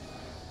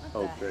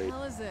 Oh, What the great.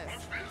 hell is this?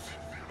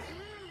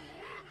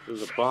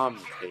 There's a bomb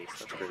in the case.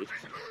 That's great.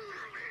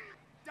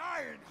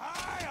 Dying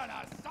high on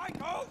a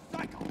psycho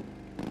cycle!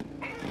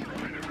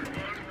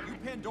 You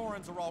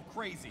Pandorans are all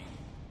crazy.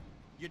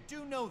 You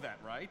do know that,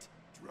 right?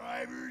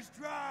 Drivers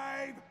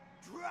drive!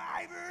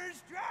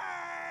 Drivers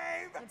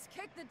drive! Let's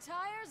kick the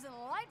tires and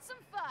light some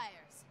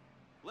fires.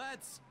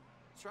 Let's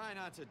try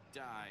not to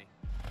die.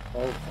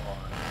 Oh,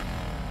 fine.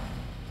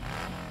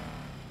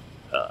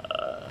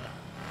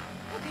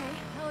 Okay,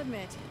 I'll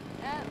admit,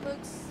 that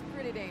looks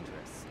pretty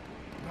dangerous.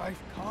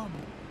 Knife come.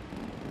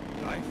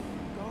 Knife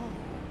go.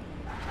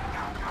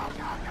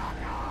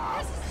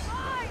 This is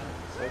fine!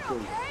 We're So cool.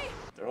 okay!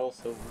 They're all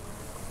so...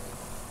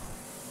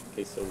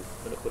 Okay, so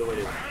what do I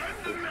do? Do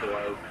I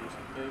do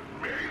something?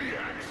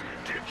 Maniacs,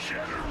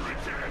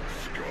 degenerates, and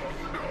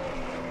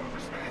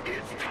scumdogs!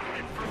 It's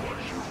time for what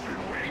you've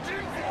been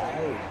waiting for!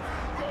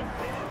 The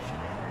first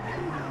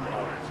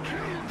Borderlands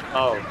kill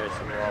Oh, okay, so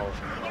we're all...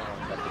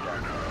 back to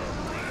back.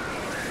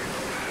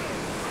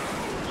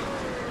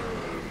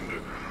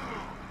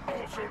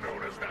 Also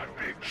known as that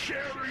big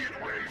chariot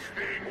race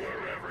thing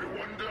where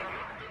everyone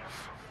dies.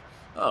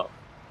 Oh,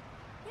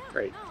 Yeah,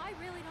 great. no, I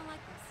really don't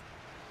like this.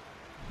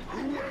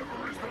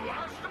 Whoever is the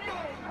last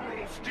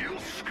mongrel still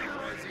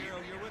scurrying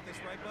Zer0, you're with us,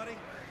 right, buddy?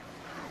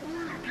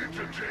 will get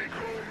to take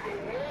home the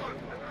one,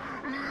 the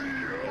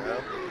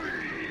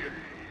only,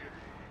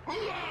 the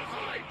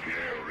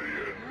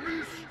Hyperion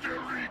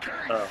mystery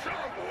case Oh, of oh.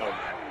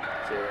 wonder.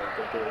 So,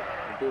 don't do it.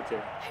 Don't do it,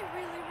 Jim. I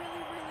really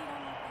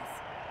don't like this.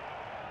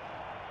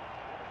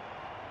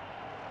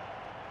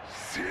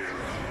 Zer0.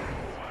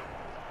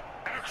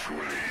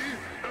 Actually,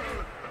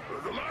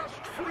 the last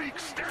freak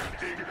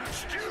standing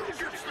still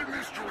gets the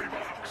mystery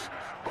box.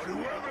 But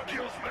whoever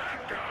kills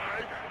that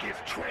guy gets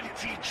 20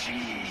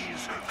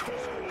 G's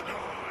cold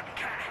hard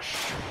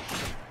cash.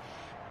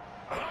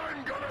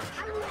 I'm gonna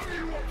drum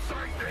you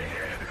upside the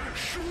head,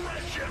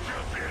 shred you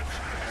to bits,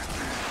 and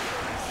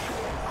disgrace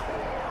your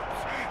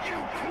corpse, you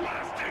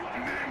plastic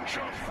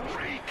ninja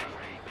freak!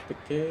 Get the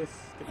case.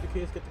 Get the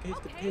case. Get the case. Get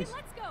the Okay, case.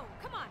 let's go.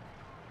 Come on.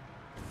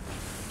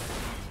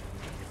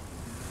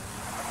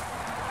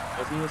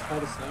 Doesn't he just try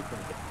to snipe him?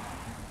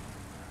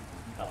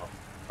 Uh-oh.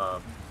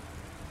 Uh-oh.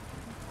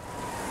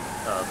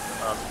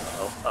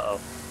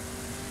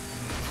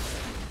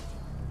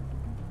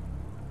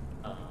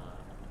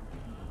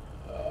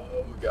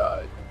 Oh,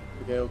 God.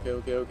 Okay. Get out of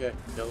the way. Get out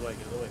of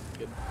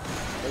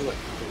the way.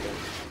 Okay.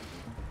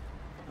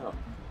 Oh.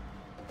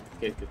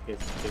 Case.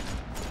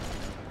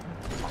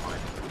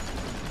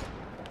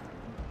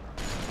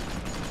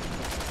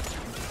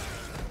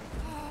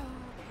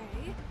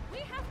 Okay, we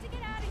have to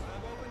get out of here.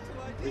 I'm open to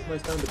ideas. Where's my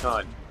stone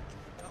baton?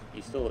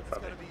 You stole it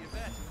from me. It's gotta be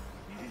Yvette.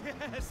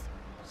 Yes!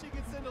 She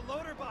can send a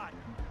loader bot.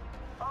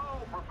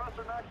 Oh,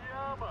 Professor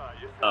Nakayama,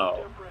 you sound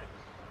Oh. different.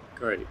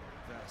 Great.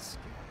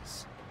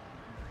 Vasquez.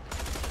 Is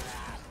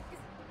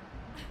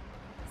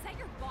that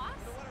your boss?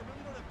 You know what? I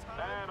really don't have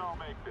time. And I'll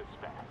make this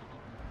fast.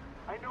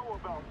 I know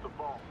about the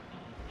ball.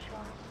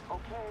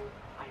 Okay,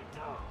 I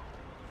know.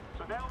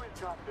 So now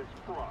we've got this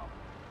problem.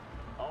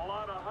 A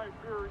lot of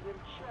Hyperion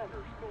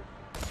cheddars missing.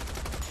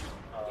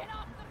 Get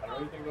off the I don't know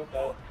phone. anything about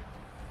that.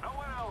 No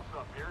one else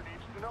up here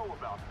needs to know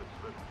about this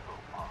little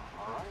faux pas,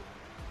 alright?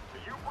 So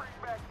you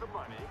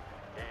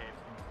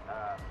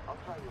I'll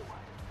tell you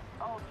what.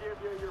 I'll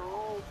give you your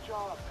old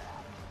job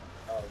back.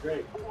 Oh,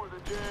 great. Before the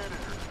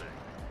janitor thing.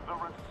 The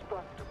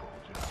respectable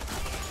job.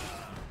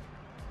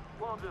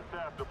 We'll just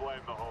have to blame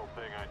the whole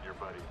thing on your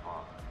buddy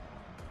Vaughn.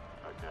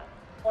 Okay?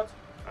 What?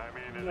 I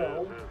mean, it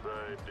No. is his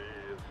ID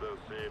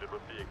associated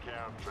with the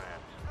account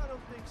transfer. I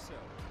don't think so.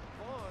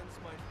 Vaughn's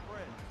my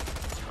friend.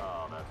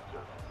 Oh, that's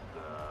just,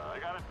 I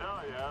gotta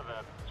tell you,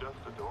 that's just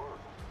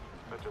adorable.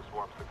 That just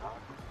warms the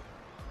coffee.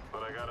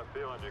 But I got a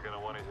feeling you're gonna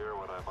want to hear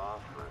what I'm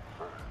offering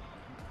first.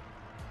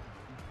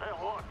 Hey,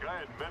 look,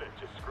 I admit it,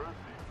 you screwed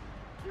me.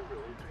 You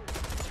really did.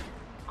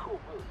 Cool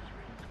moves,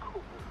 Reed,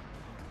 cool moves.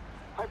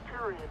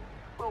 Hyperion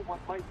will want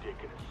my dick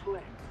in a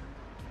sling.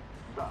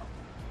 So,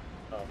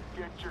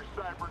 get your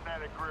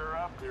cybernetic rear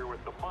up here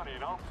with the money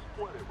and I'll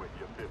split it with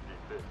you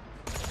 50-50.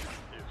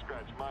 You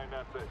scratch my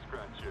nuts, I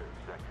scratch yours,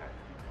 that kind of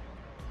thing.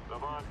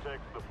 Devon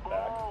takes the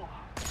ball,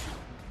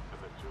 and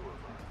the two of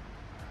us.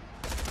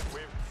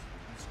 We've...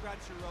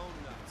 Scratch your own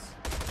nuts.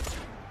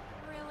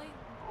 Really?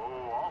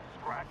 Oh, I'll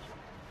scratch him.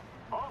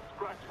 I'll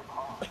scratch him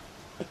hard.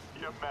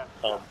 You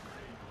messed up,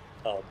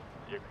 Reed.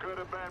 You could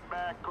have been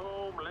back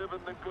home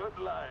living the good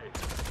life.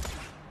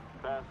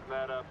 Passing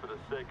that up for the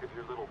sake of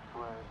your little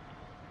friend.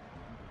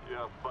 You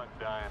have fun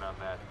dying on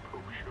that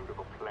poop shoot of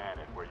a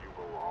planet where you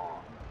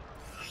belong.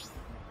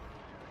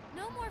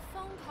 No more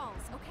phone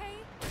calls,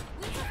 okay?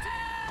 We have to...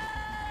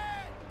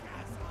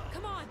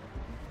 Come on!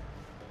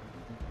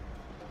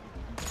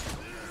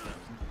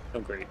 Oh,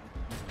 great.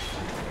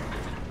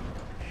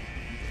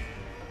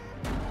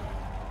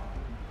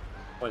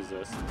 What is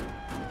this?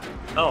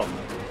 Oh.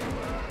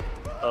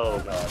 Oh,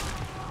 God.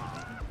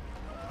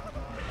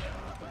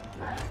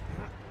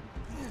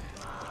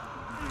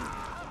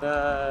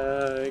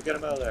 Get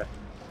him out of there.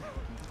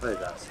 What is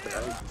that?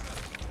 Spray?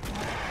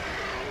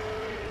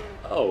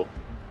 Oh.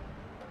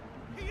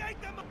 He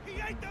ate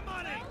the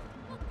money!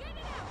 Well, get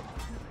it out!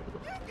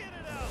 You get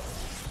it out!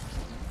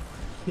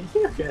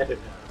 You get it.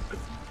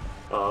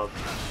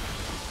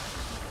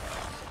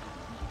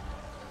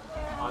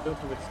 I don't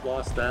think we just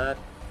lost that.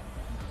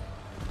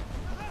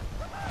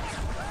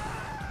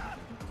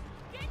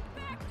 Get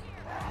back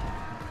here!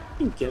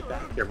 You can get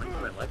back here. I'm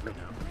running my life right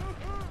now.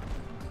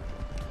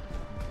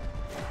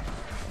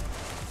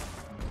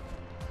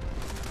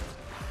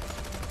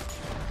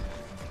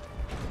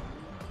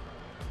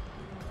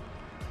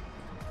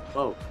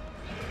 Whoa.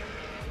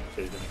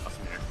 Shit, he's gonna be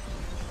awesome here.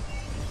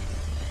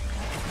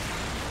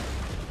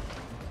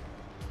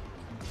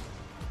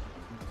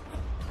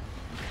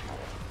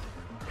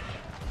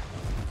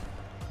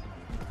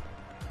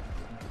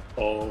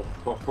 Oh,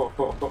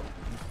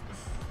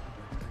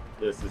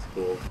 this is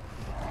cool.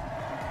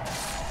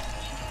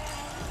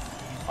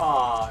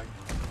 Aw,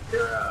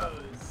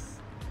 gross.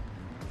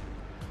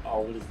 Oh,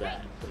 what is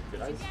that? Wait,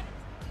 did I?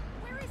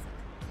 Where is it?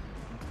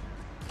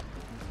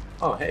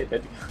 Oh, hey,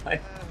 bad guy.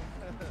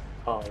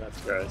 Oh,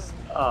 that's gross.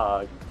 Oh,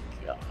 God.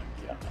 Oh,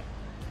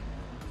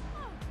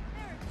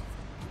 there it is.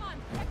 Come on,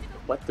 we have to go.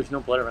 What? There's no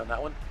blood around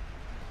that one?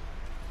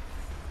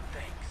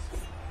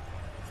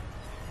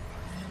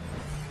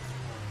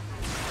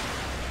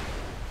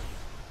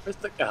 Where's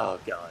the... Oh,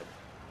 God.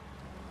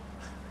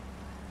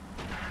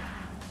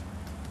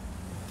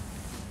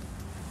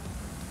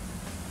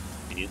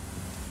 Idiot.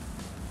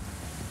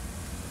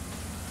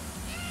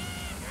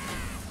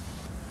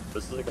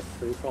 This is like a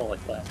free-for-all,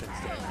 like, last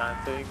instant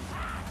time thing.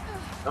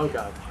 Oh,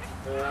 God.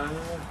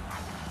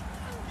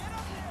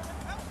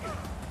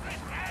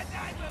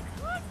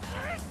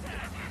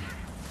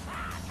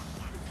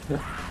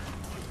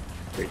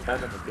 Great time,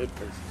 I'm a good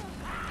person.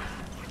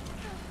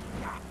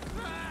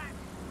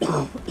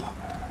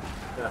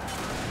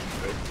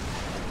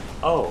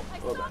 Oh, I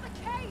well saw then. the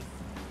case!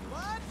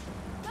 What?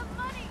 The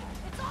money!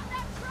 It's on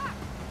that truck!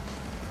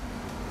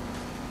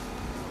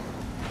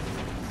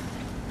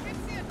 Can't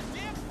see a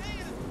damn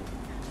thing!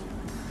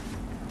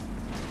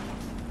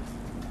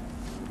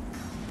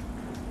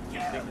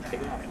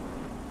 Take it out.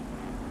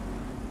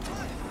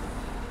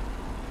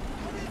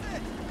 What is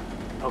it?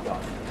 Oh,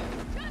 God.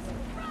 Just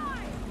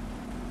try!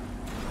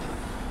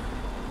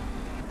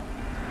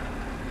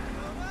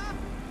 Nova?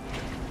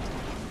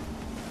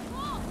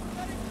 Whoa!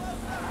 Getting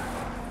closer!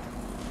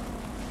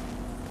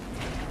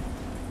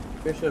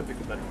 Maybe I should have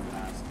picked a better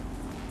mask.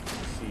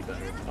 See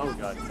better. Oh,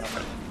 God.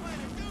 Okay.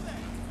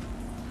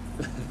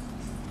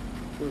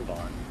 Move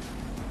on.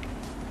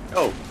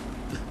 Oh!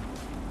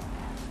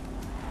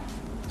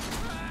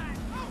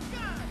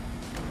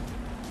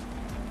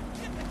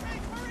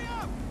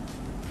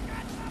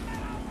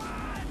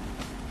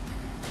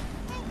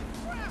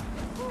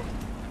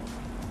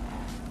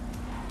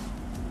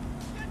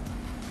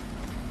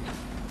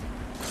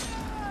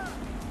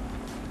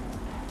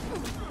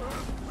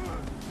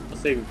 I'll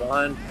save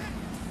Vaughn.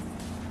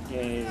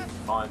 Yay,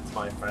 Vaughn's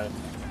my friend.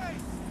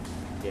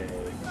 Yay.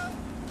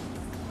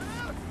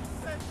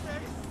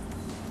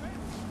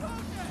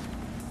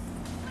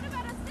 What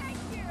about a thank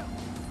you?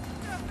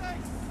 Yeah,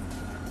 thanks.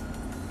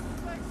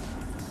 Thanks.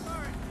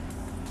 Sorry.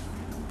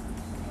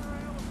 Sorry,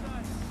 I almost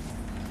died.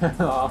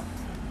 Aw.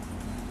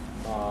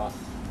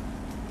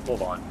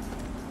 Hold on.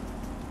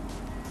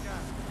 Yeah,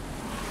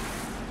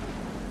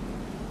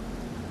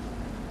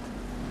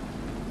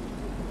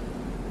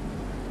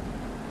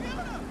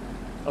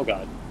 Oh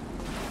god.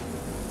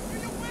 What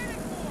are you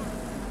waiting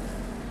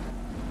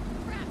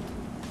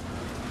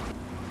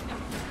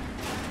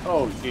for?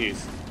 Oh jeez.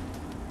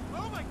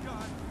 Oh my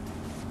god!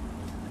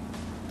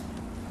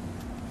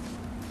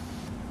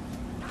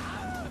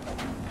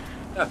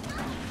 Ah.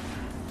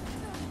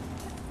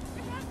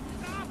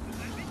 Stop!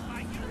 I think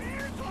bite your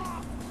ears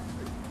off!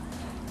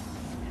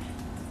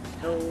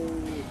 No,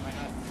 my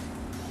hat.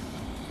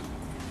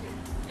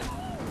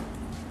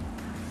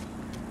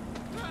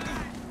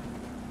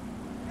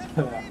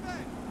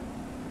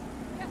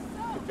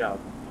 Good job.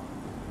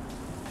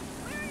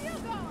 Where are you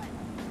going?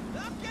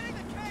 I'm getting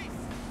the case!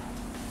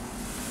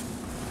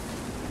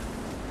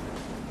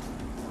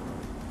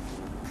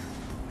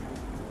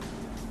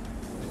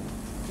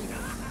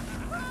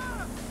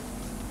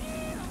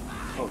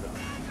 Oh god.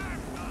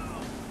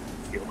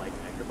 Feel like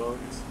anchor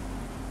bones.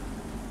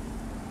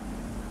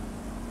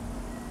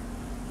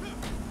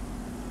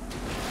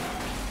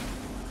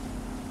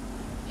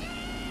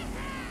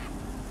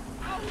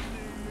 Only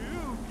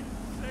you can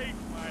save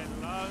my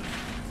love.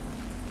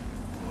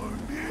 Oh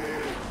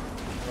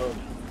no.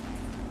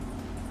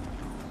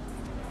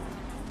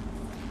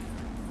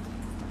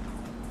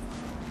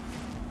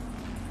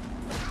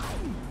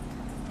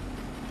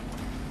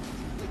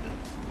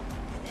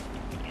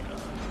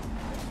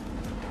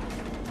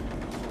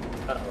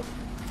 Uh-oh.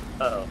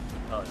 Uh-oh.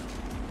 Oh no.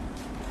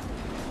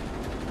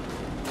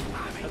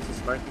 That's a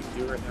smart thing to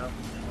do right now.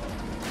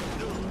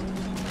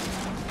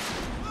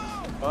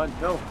 Come on,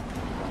 no!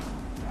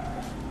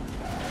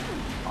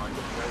 On,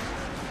 get the right.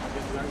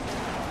 Get the right.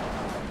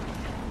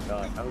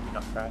 God, how would you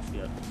not crash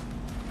yet?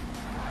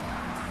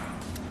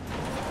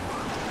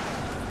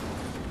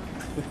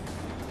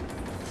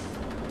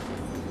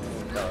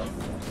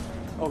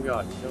 Oh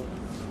god, no, no, no,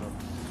 no.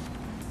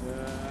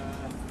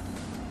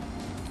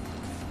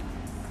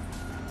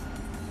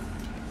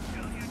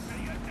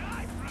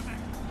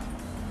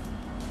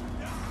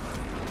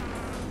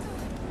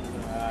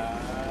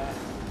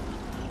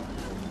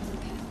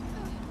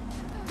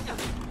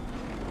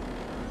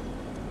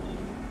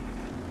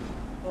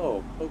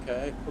 Oh,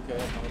 okay,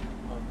 okay.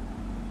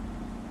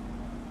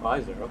 Bye,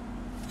 Zer0.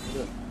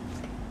 Yeah.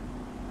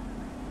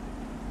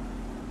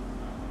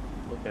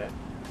 Okay.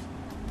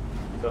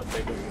 So it's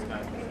like this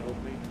guy killed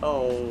me.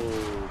 Oh.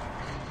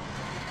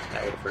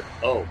 That would hurt.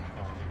 Oh.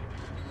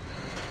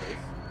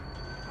 Case.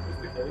 Where's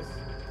the case?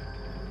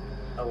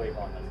 Oh wait,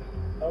 Vaughn has it.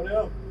 Oh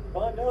no!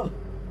 Vaughn, no!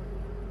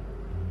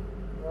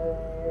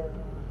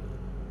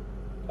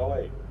 Oh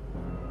wait.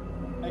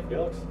 Hey,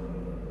 Felix.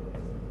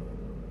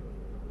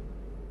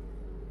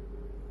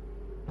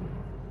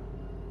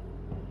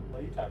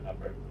 Well, you timed out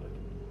perfectly.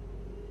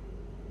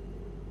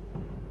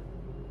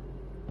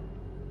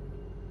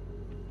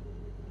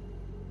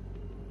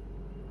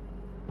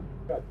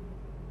 Good.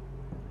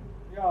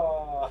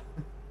 Yeah.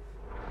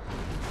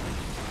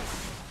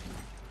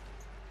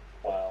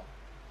 Wow.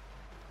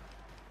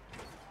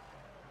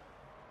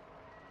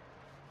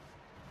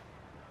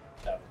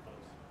 That was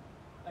close.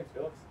 Thanks,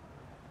 Felix.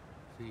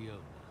 See you.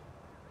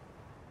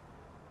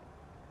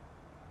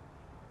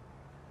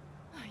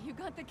 You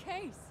got the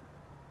case.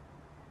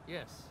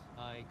 Yes,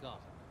 I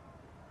got it.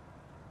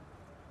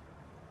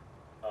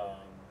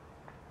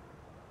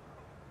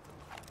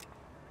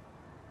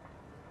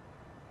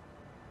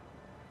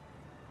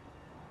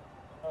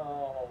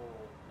 Oh,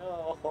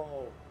 no.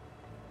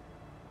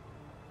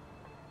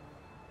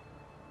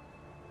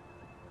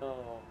 No.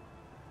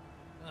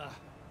 Ah,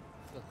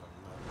 for the love.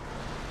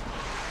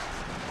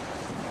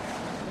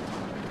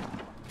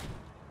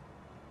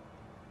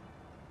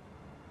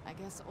 I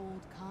guess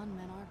old con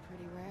men are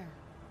pretty rare.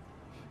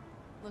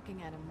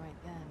 Looking at him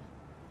right then,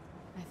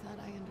 I thought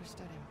I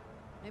understood him.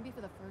 Maybe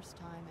for the first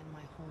time in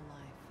my whole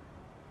life.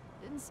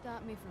 Didn't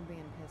stop me from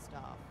being pissed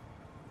off.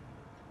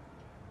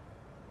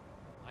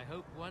 I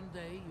hope one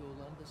day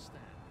you'll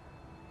understand.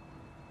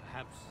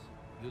 Perhaps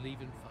you'll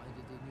even find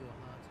it in your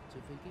heart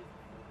to forgive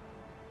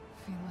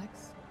me.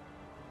 Felix?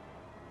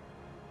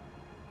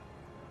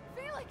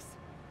 Felix!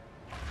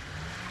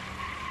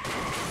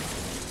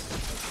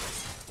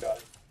 Got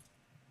it.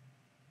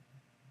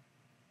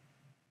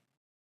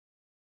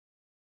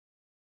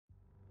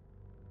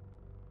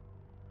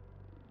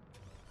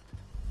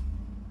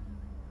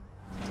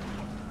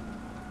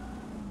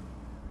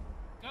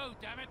 Go,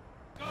 damn it!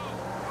 Go!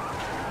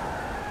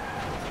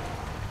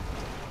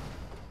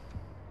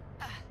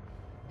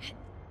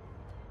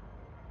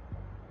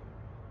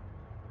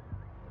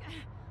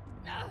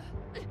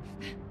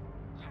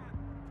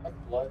 That's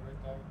blood right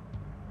there.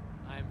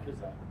 What is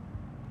that?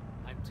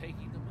 I'm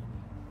taking the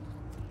money.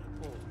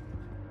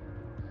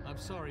 Oh, I'm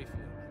sorry,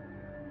 Fiona.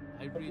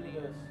 I Look at really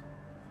this.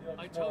 am.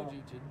 I told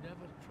you to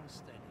never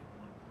trust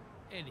anyone.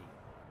 Anyone.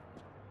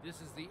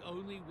 This is the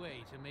only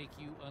way to make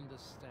you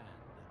understand.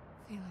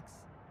 Felix,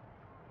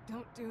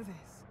 don't do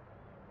this.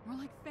 We're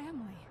like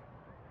family.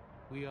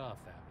 We are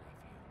family,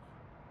 Fiona.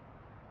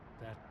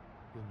 That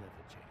will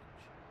never change.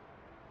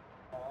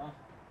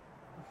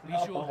 Be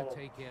sure to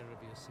take care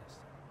of your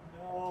sister.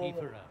 No. Keep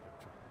her out of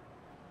trouble.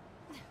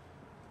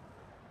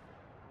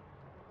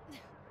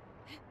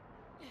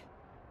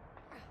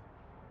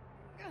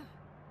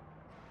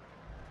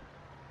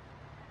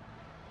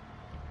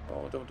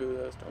 Oh, don't do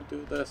this, don't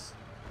do this.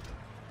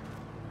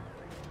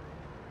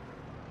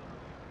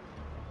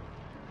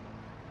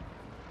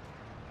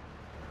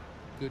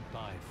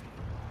 Goodbye,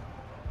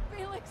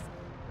 Felix!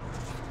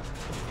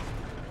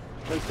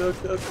 Look,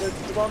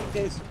 the bomb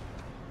case.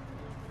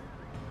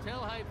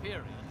 Tell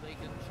Hyperion they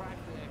can track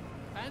their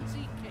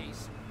fancy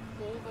case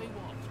all they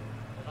want,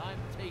 but I'm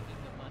taking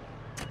the money.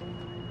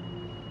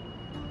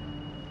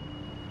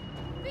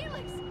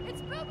 Felix!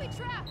 It's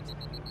booby-trapped!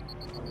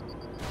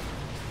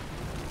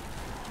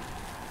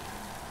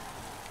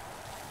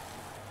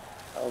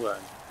 Hold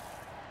on.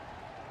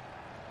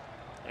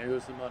 There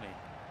goes the money.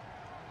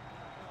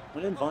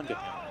 When did Vaughn get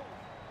down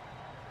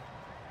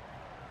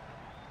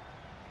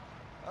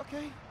there?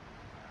 Okay.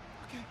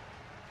 Okay.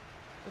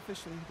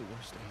 Officially the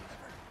worst day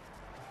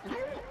ever.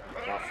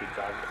 Lost Street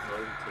Drive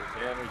loaded to the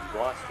hammer. You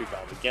lost Street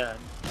Drive again.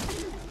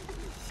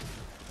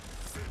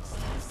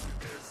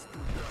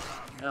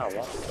 Now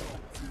what?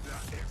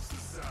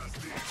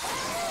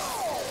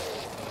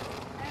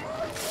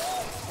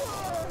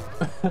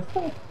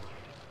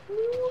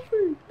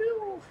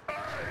 No.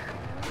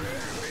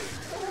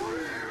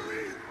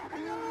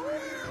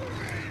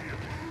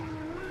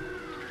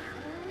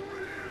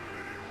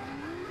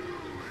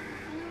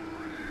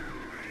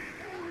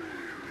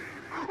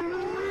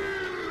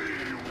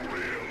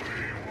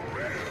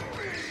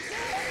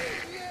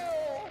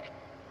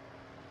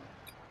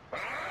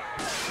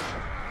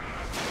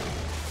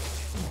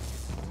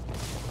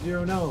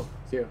 Zero, no.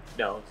 Zero.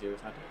 No,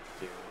 Zero's not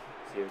dead.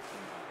 Zero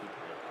cannot be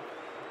dead.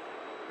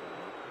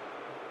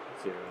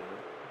 Zero.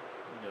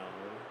 No.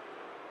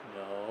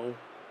 No.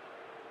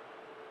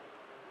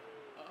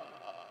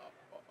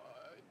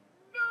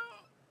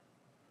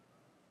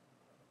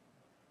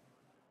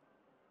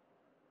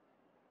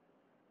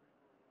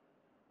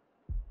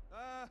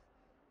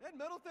 That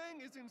metal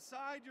thing is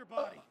inside your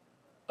body.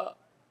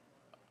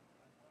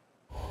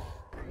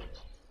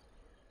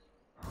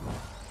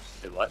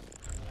 Wait, what?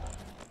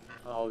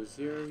 Oh,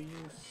 Zero, you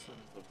son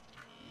of a...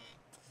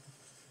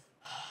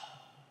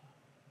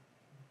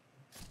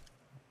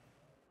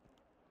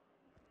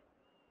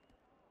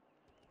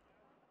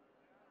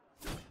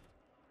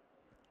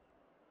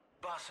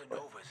 Bossa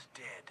Nova's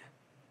dead.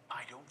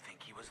 I don't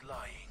think he was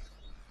lying.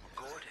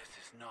 Gortys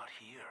is not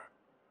here.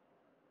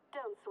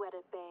 Don't sweat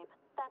it, babe.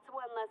 That's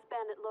one less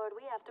bandit lord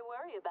we have to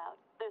worry about.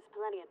 There's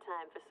plenty of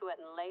time for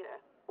sweating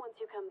later, once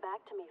you come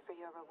back to me for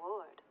your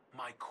reward.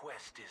 My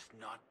quest is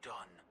not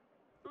done.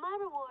 My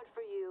reward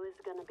for you is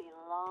gonna be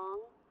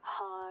long,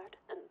 hard,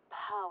 and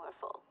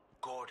powerful.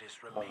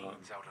 Gortys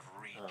remains out of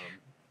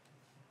reach.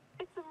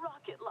 It's a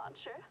rocket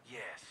launcher.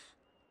 Yes.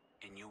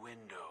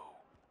 Innuendo.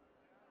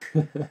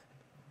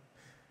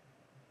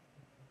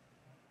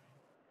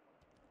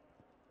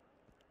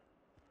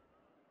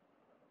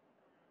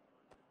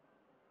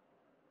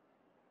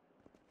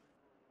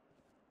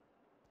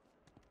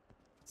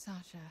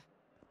 Sasha,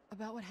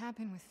 about what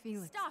happened with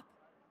Felix. Stop,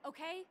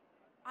 okay?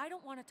 I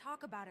don't want to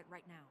talk about it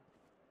right now.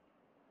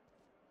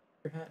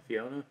 Your hat,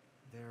 Fiona.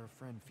 Their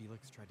friend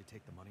Felix tried to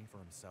take the money for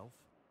himself.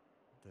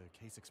 The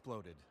case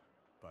exploded,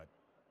 but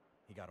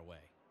he got away.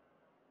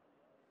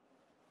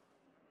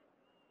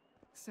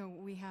 So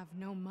we have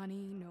no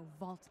money, no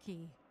vault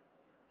key,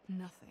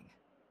 nothing.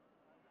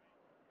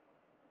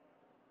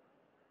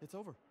 It's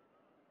over.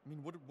 I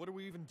mean, what do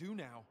we even do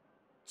now?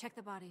 Check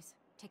the bodies.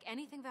 Take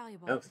anything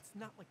valuable. Oh. It's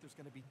not like there's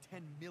gonna be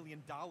 $10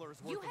 million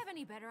worth You of... have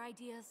any better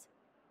ideas?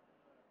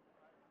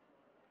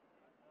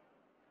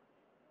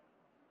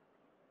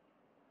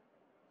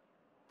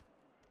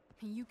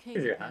 You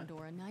caved to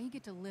Pandora, now you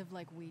get to live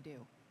like we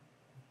do.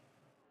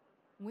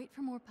 Wait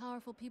for more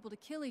powerful people to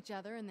kill each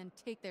other and then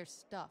take their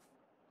stuff.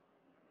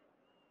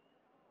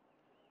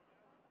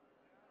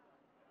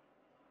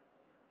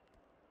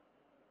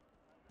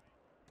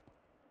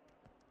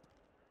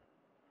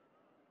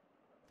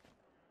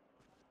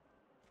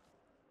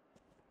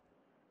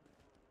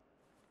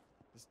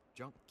 This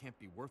junk can't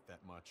be worth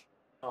that much.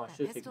 Oh,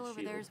 That pistol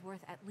over there is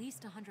worth at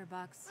least $100.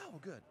 Oh,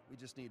 good. We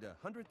just need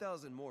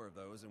 100,000 more of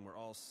those and we're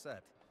all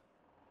set.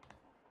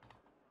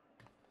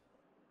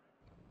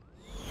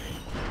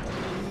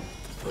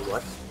 Wait,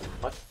 what?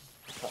 What?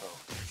 Uh-oh.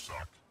 You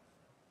suck.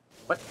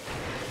 What?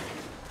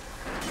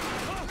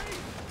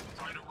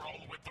 Try to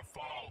roll with the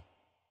fall.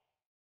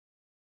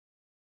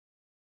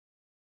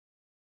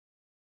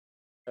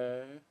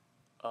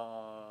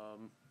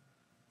 Okay.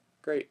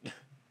 Great.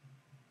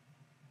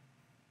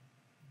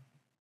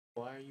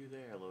 Why are you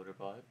there,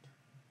 Loaderbot?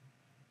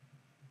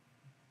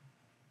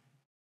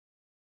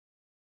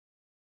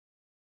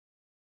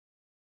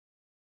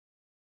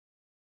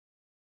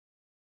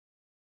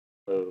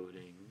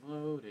 Loading,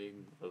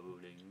 loading,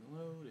 loading,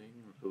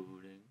 loading,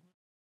 loading.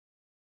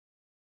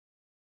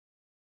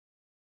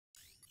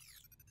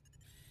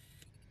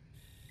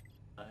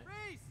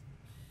 Reese!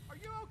 Are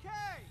you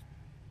okay?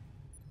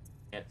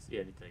 Can't see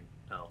anything.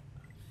 Oh.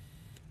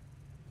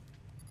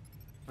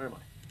 Where am I?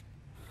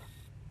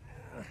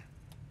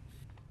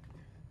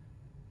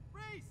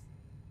 Reese!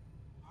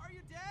 Are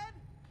you dead?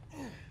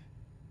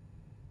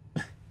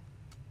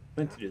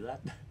 Meant to do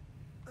that.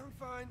 I'm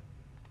fine.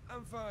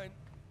 I'm fine.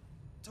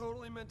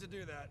 Totally meant to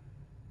do that.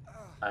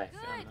 I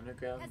found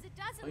underground. Because it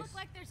doesn't place. look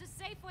like there's a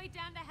safe way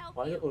down to help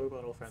Why is you. it water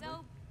bottle friendly?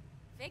 So,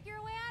 figure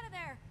a way out of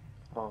there.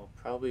 Oh,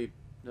 probably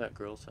that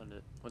girl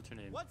sounded. What's her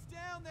name? What's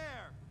down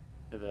there?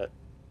 Yvette.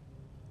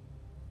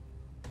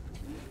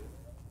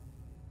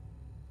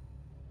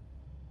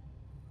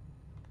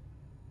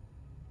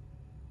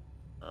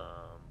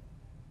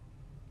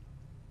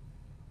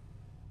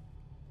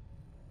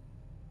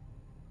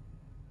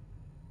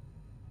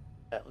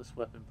 Atlas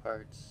weapon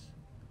parts.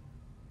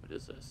 What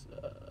is this?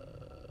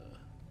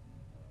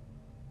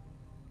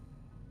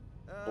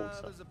 Old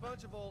stuff. There's a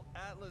bunch of old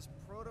Atlas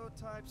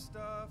prototype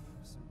stuff,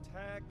 some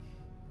tech.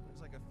 There's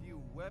like a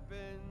few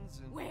weapons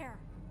and... Where?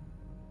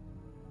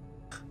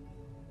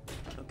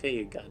 Okay,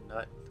 you got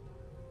nut.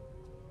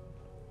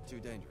 Too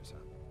dangerous,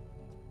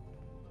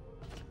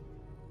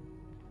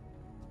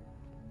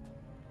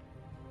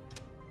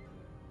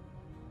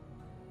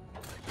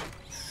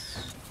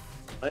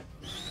 huh?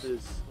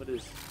 What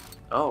is...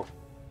 Oh.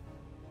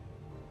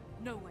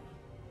 No way.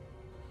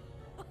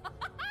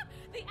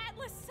 The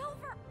Atlas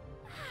Silver!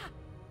 Ah,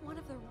 one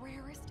of the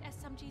rarest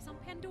SMGs on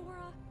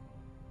Pandora.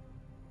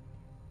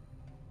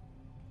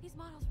 These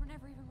models were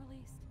never even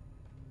released.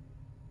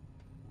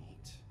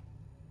 Neat.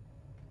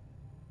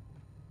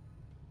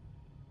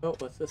 Oh,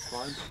 what's this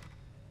one?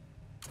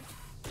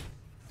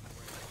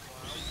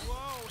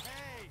 Whoa,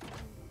 hey!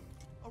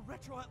 A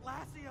retro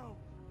Atlasio!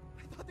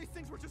 I thought these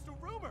things were just a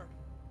rumor!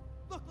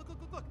 Look, look,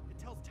 look, look, look! It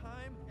tells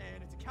time,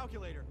 and it's a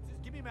calculator.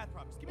 Just give me a math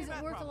problem. Just give me a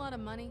math problem. Is it worth a lot of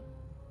money?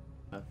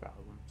 No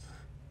problems.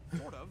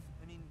 Sort of.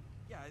 I mean,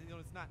 yeah, you know,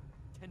 it's not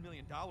 $10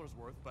 million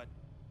worth, but,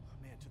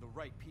 oh man, to the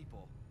right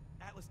people.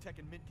 Atlas Tech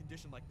in mint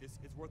condition like this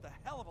is worth a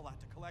hell of a lot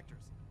to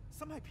collectors.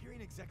 Some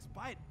Hyperion execs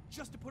buy it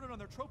just to put it on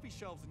their trophy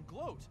shelves and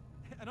gloat.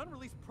 And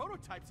unreleased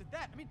prototypes at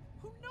that. I mean,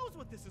 who knows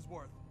what this is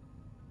worth?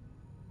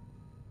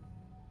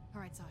 All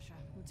right, Sasha,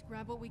 let's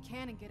grab what we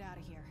can and get out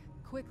of here.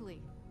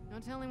 Quickly. No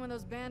telling when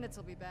those bandits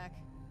will be back.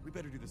 We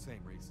better do the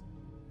same, Reese.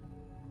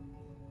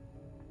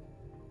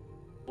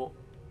 Well,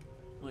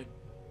 like,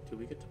 do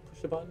we get to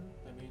push a button?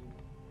 I mean...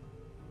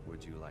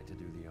 Would you like to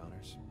do the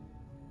honors?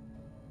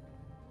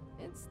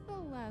 It's the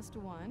last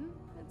one.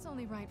 It's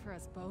only right for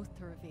us both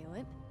to reveal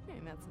it.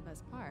 And that's the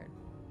best part.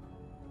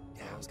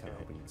 Yeah, I was kind of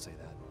hoping you'd say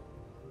that.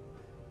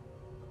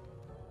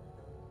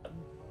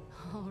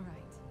 All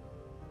right.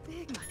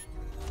 Big money.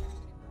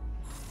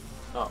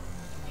 Oh.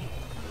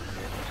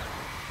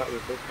 Thought we were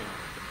both going to...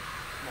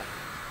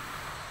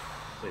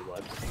 Wait,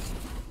 what?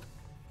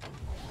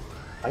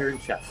 Iron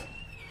Chef.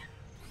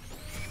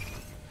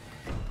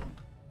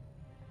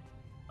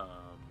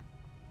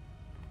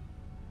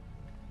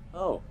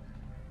 Oh.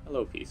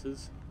 Hello,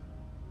 pieces.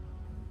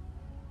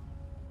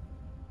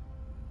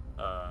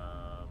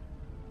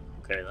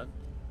 Okay then.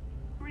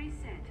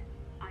 Reset.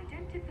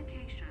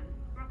 Identification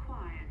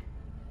required.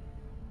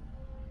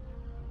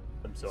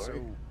 I'm sorry. So,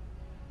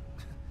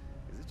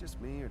 is it just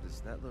me, or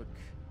does that look...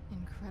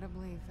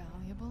 Incredibly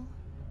valuable?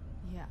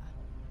 Yeah.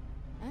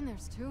 And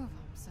there's two of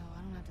them, so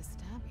I don't have to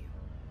stab you.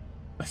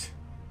 Yeah,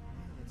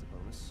 that's a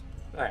bonus.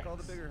 Thanks. Call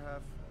the bigger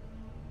half.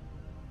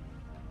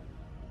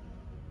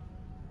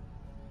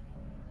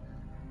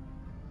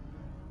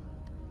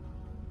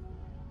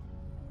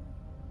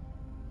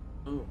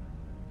 Ooh.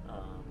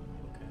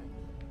 Okay.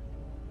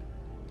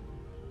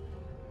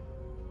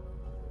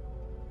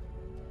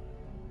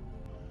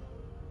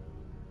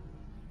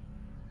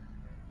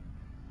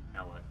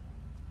 Now what?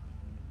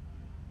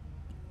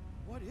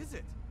 What is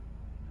it?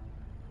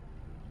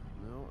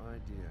 No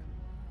idea.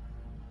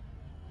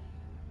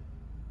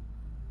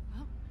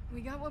 Well,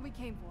 we got what we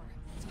came for.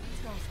 So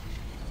let's go,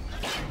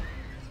 Sasha.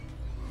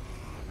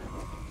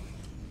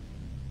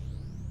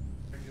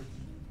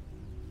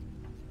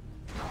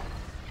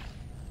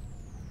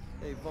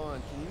 Hey,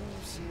 Vaughn, can you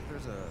see if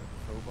there's a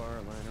crowbar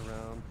lying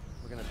around?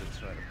 We're gonna have to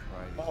try to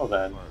pry these Well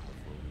then, apart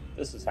before we...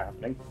 this is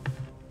happening.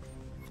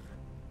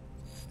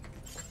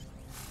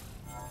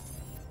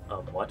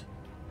 What?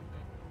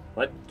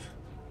 What?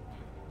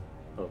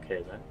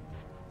 Okay then.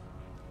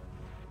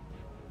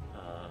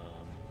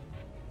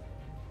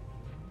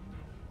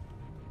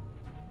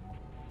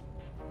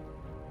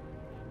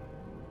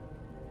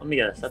 Let me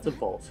guess, that's a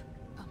bolt.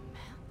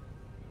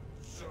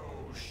 So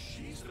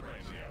she's the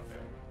brains of the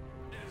outfit.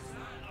 Is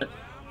that a map?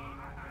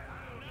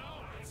 I don't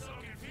know. It's so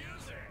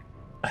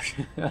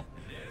confusing.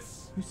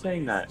 This, Who's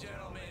saying that?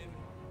 gentlemen,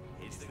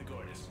 is the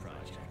Gortys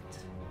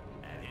Project,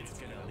 and it's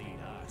gonna lead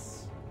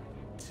us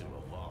to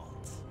a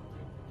vault.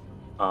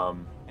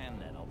 And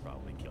then I'll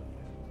probably kill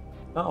you.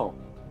 Oh.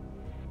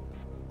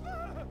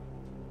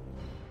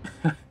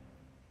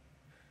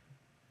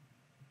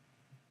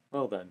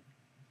 Well then.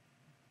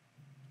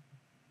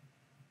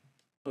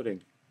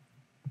 Loading.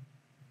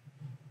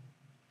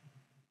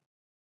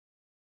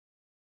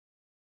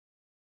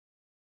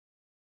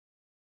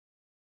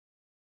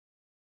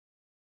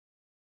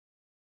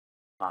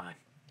 Come on.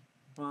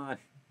 Come on.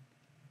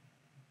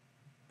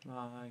 Come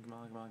on, come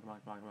on, come on, come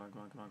on, come on, come on,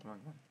 come on, come on, come on,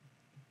 come on.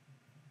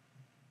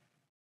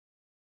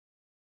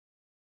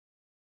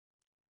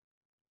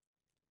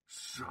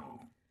 So,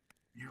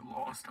 You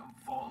lost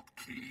a vault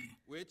key.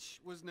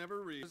 Which was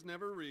never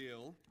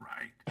real.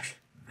 Right.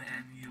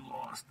 Then you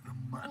lost the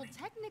Well, money.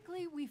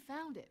 technically, we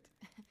found it.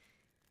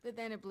 But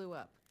then it blew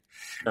up.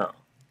 Sure. Oh.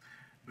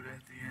 But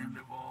at the end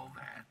of all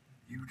that,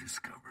 you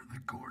discover the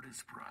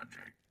Gortys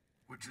Project,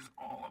 which is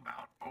all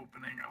about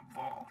opening a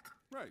vault.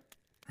 Right.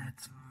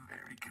 That's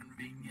very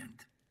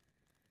convenient.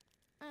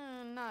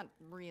 Not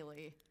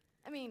really.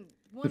 I mean,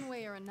 one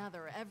way or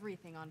another,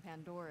 everything on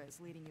Pandora is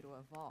leading you to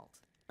a vault.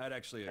 I'd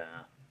actually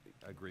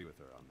agree with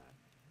her on that.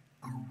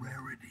 A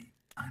rarity,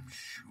 I'm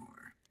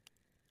sure.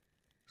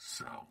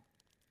 So,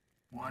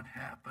 what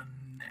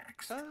happened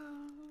next?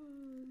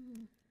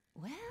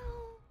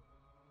 Well...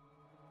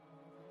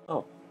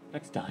 Oh,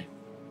 next time.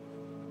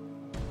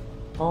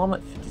 Oh, I'm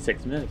at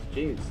 56 minutes.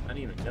 Jeez, I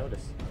didn't even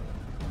notice.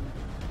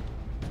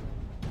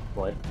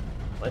 What?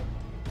 What?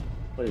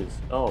 What is...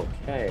 Oh,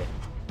 okay.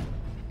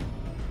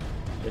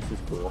 This is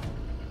cool.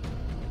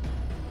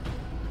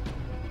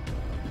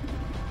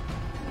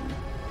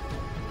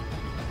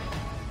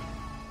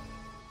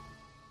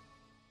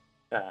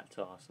 That's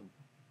awesome.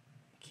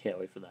 Can't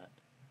wait for that.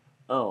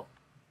 Oh.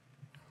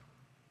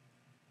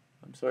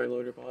 I'm sorry,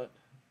 Loaderbot.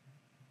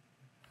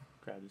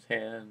 Grab his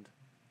hand.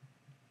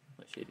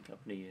 Let Shady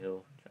accompany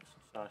you. Trust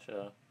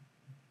Sasha.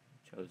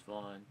 Chose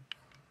Vaughn.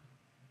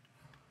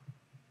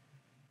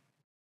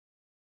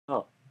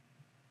 Oh.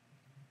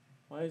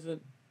 Why is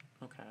it...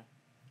 Okay.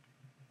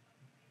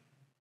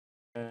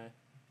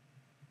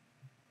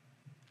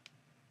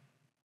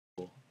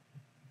 Cool.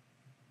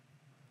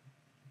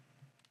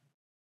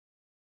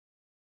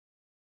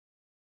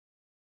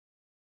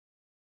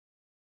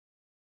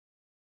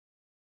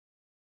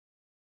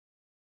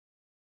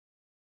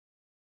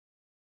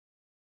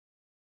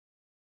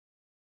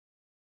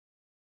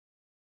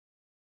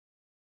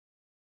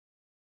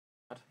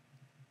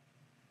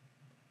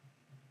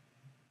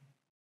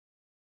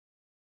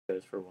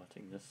 Guys for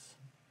watching this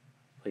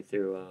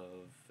playthrough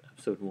of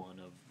episode 1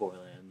 of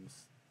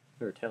Borderlands,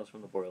 or Tales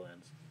from the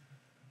Borderlands.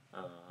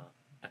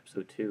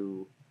 Episode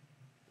 2,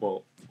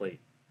 well,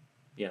 wait,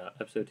 yeah,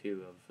 episode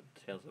 2 of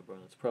Tales of the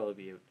Borderlands will probably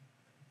be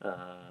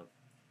out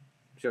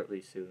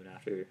shortly soon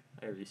after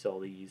I release all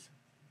these,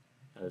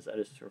 as I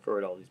just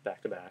record all these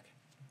back to back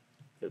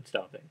without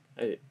stopping.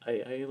 I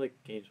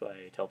like games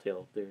by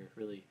Telltale. They're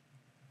really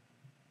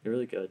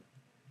good.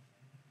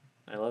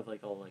 I love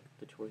like all like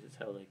the choices,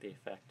 how like they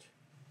affect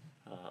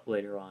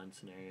later on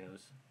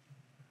scenarios.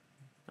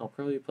 I'll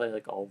probably play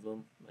like all of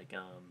them, like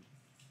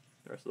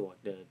the rest of The Walking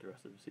Dead, the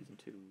rest of season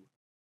 2.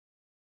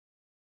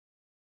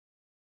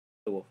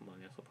 The Wolf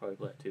Among Us, I'll probably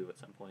play it too at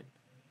some point.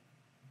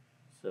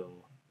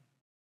 So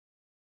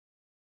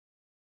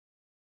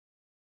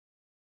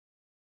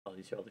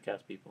these are all the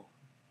cast people.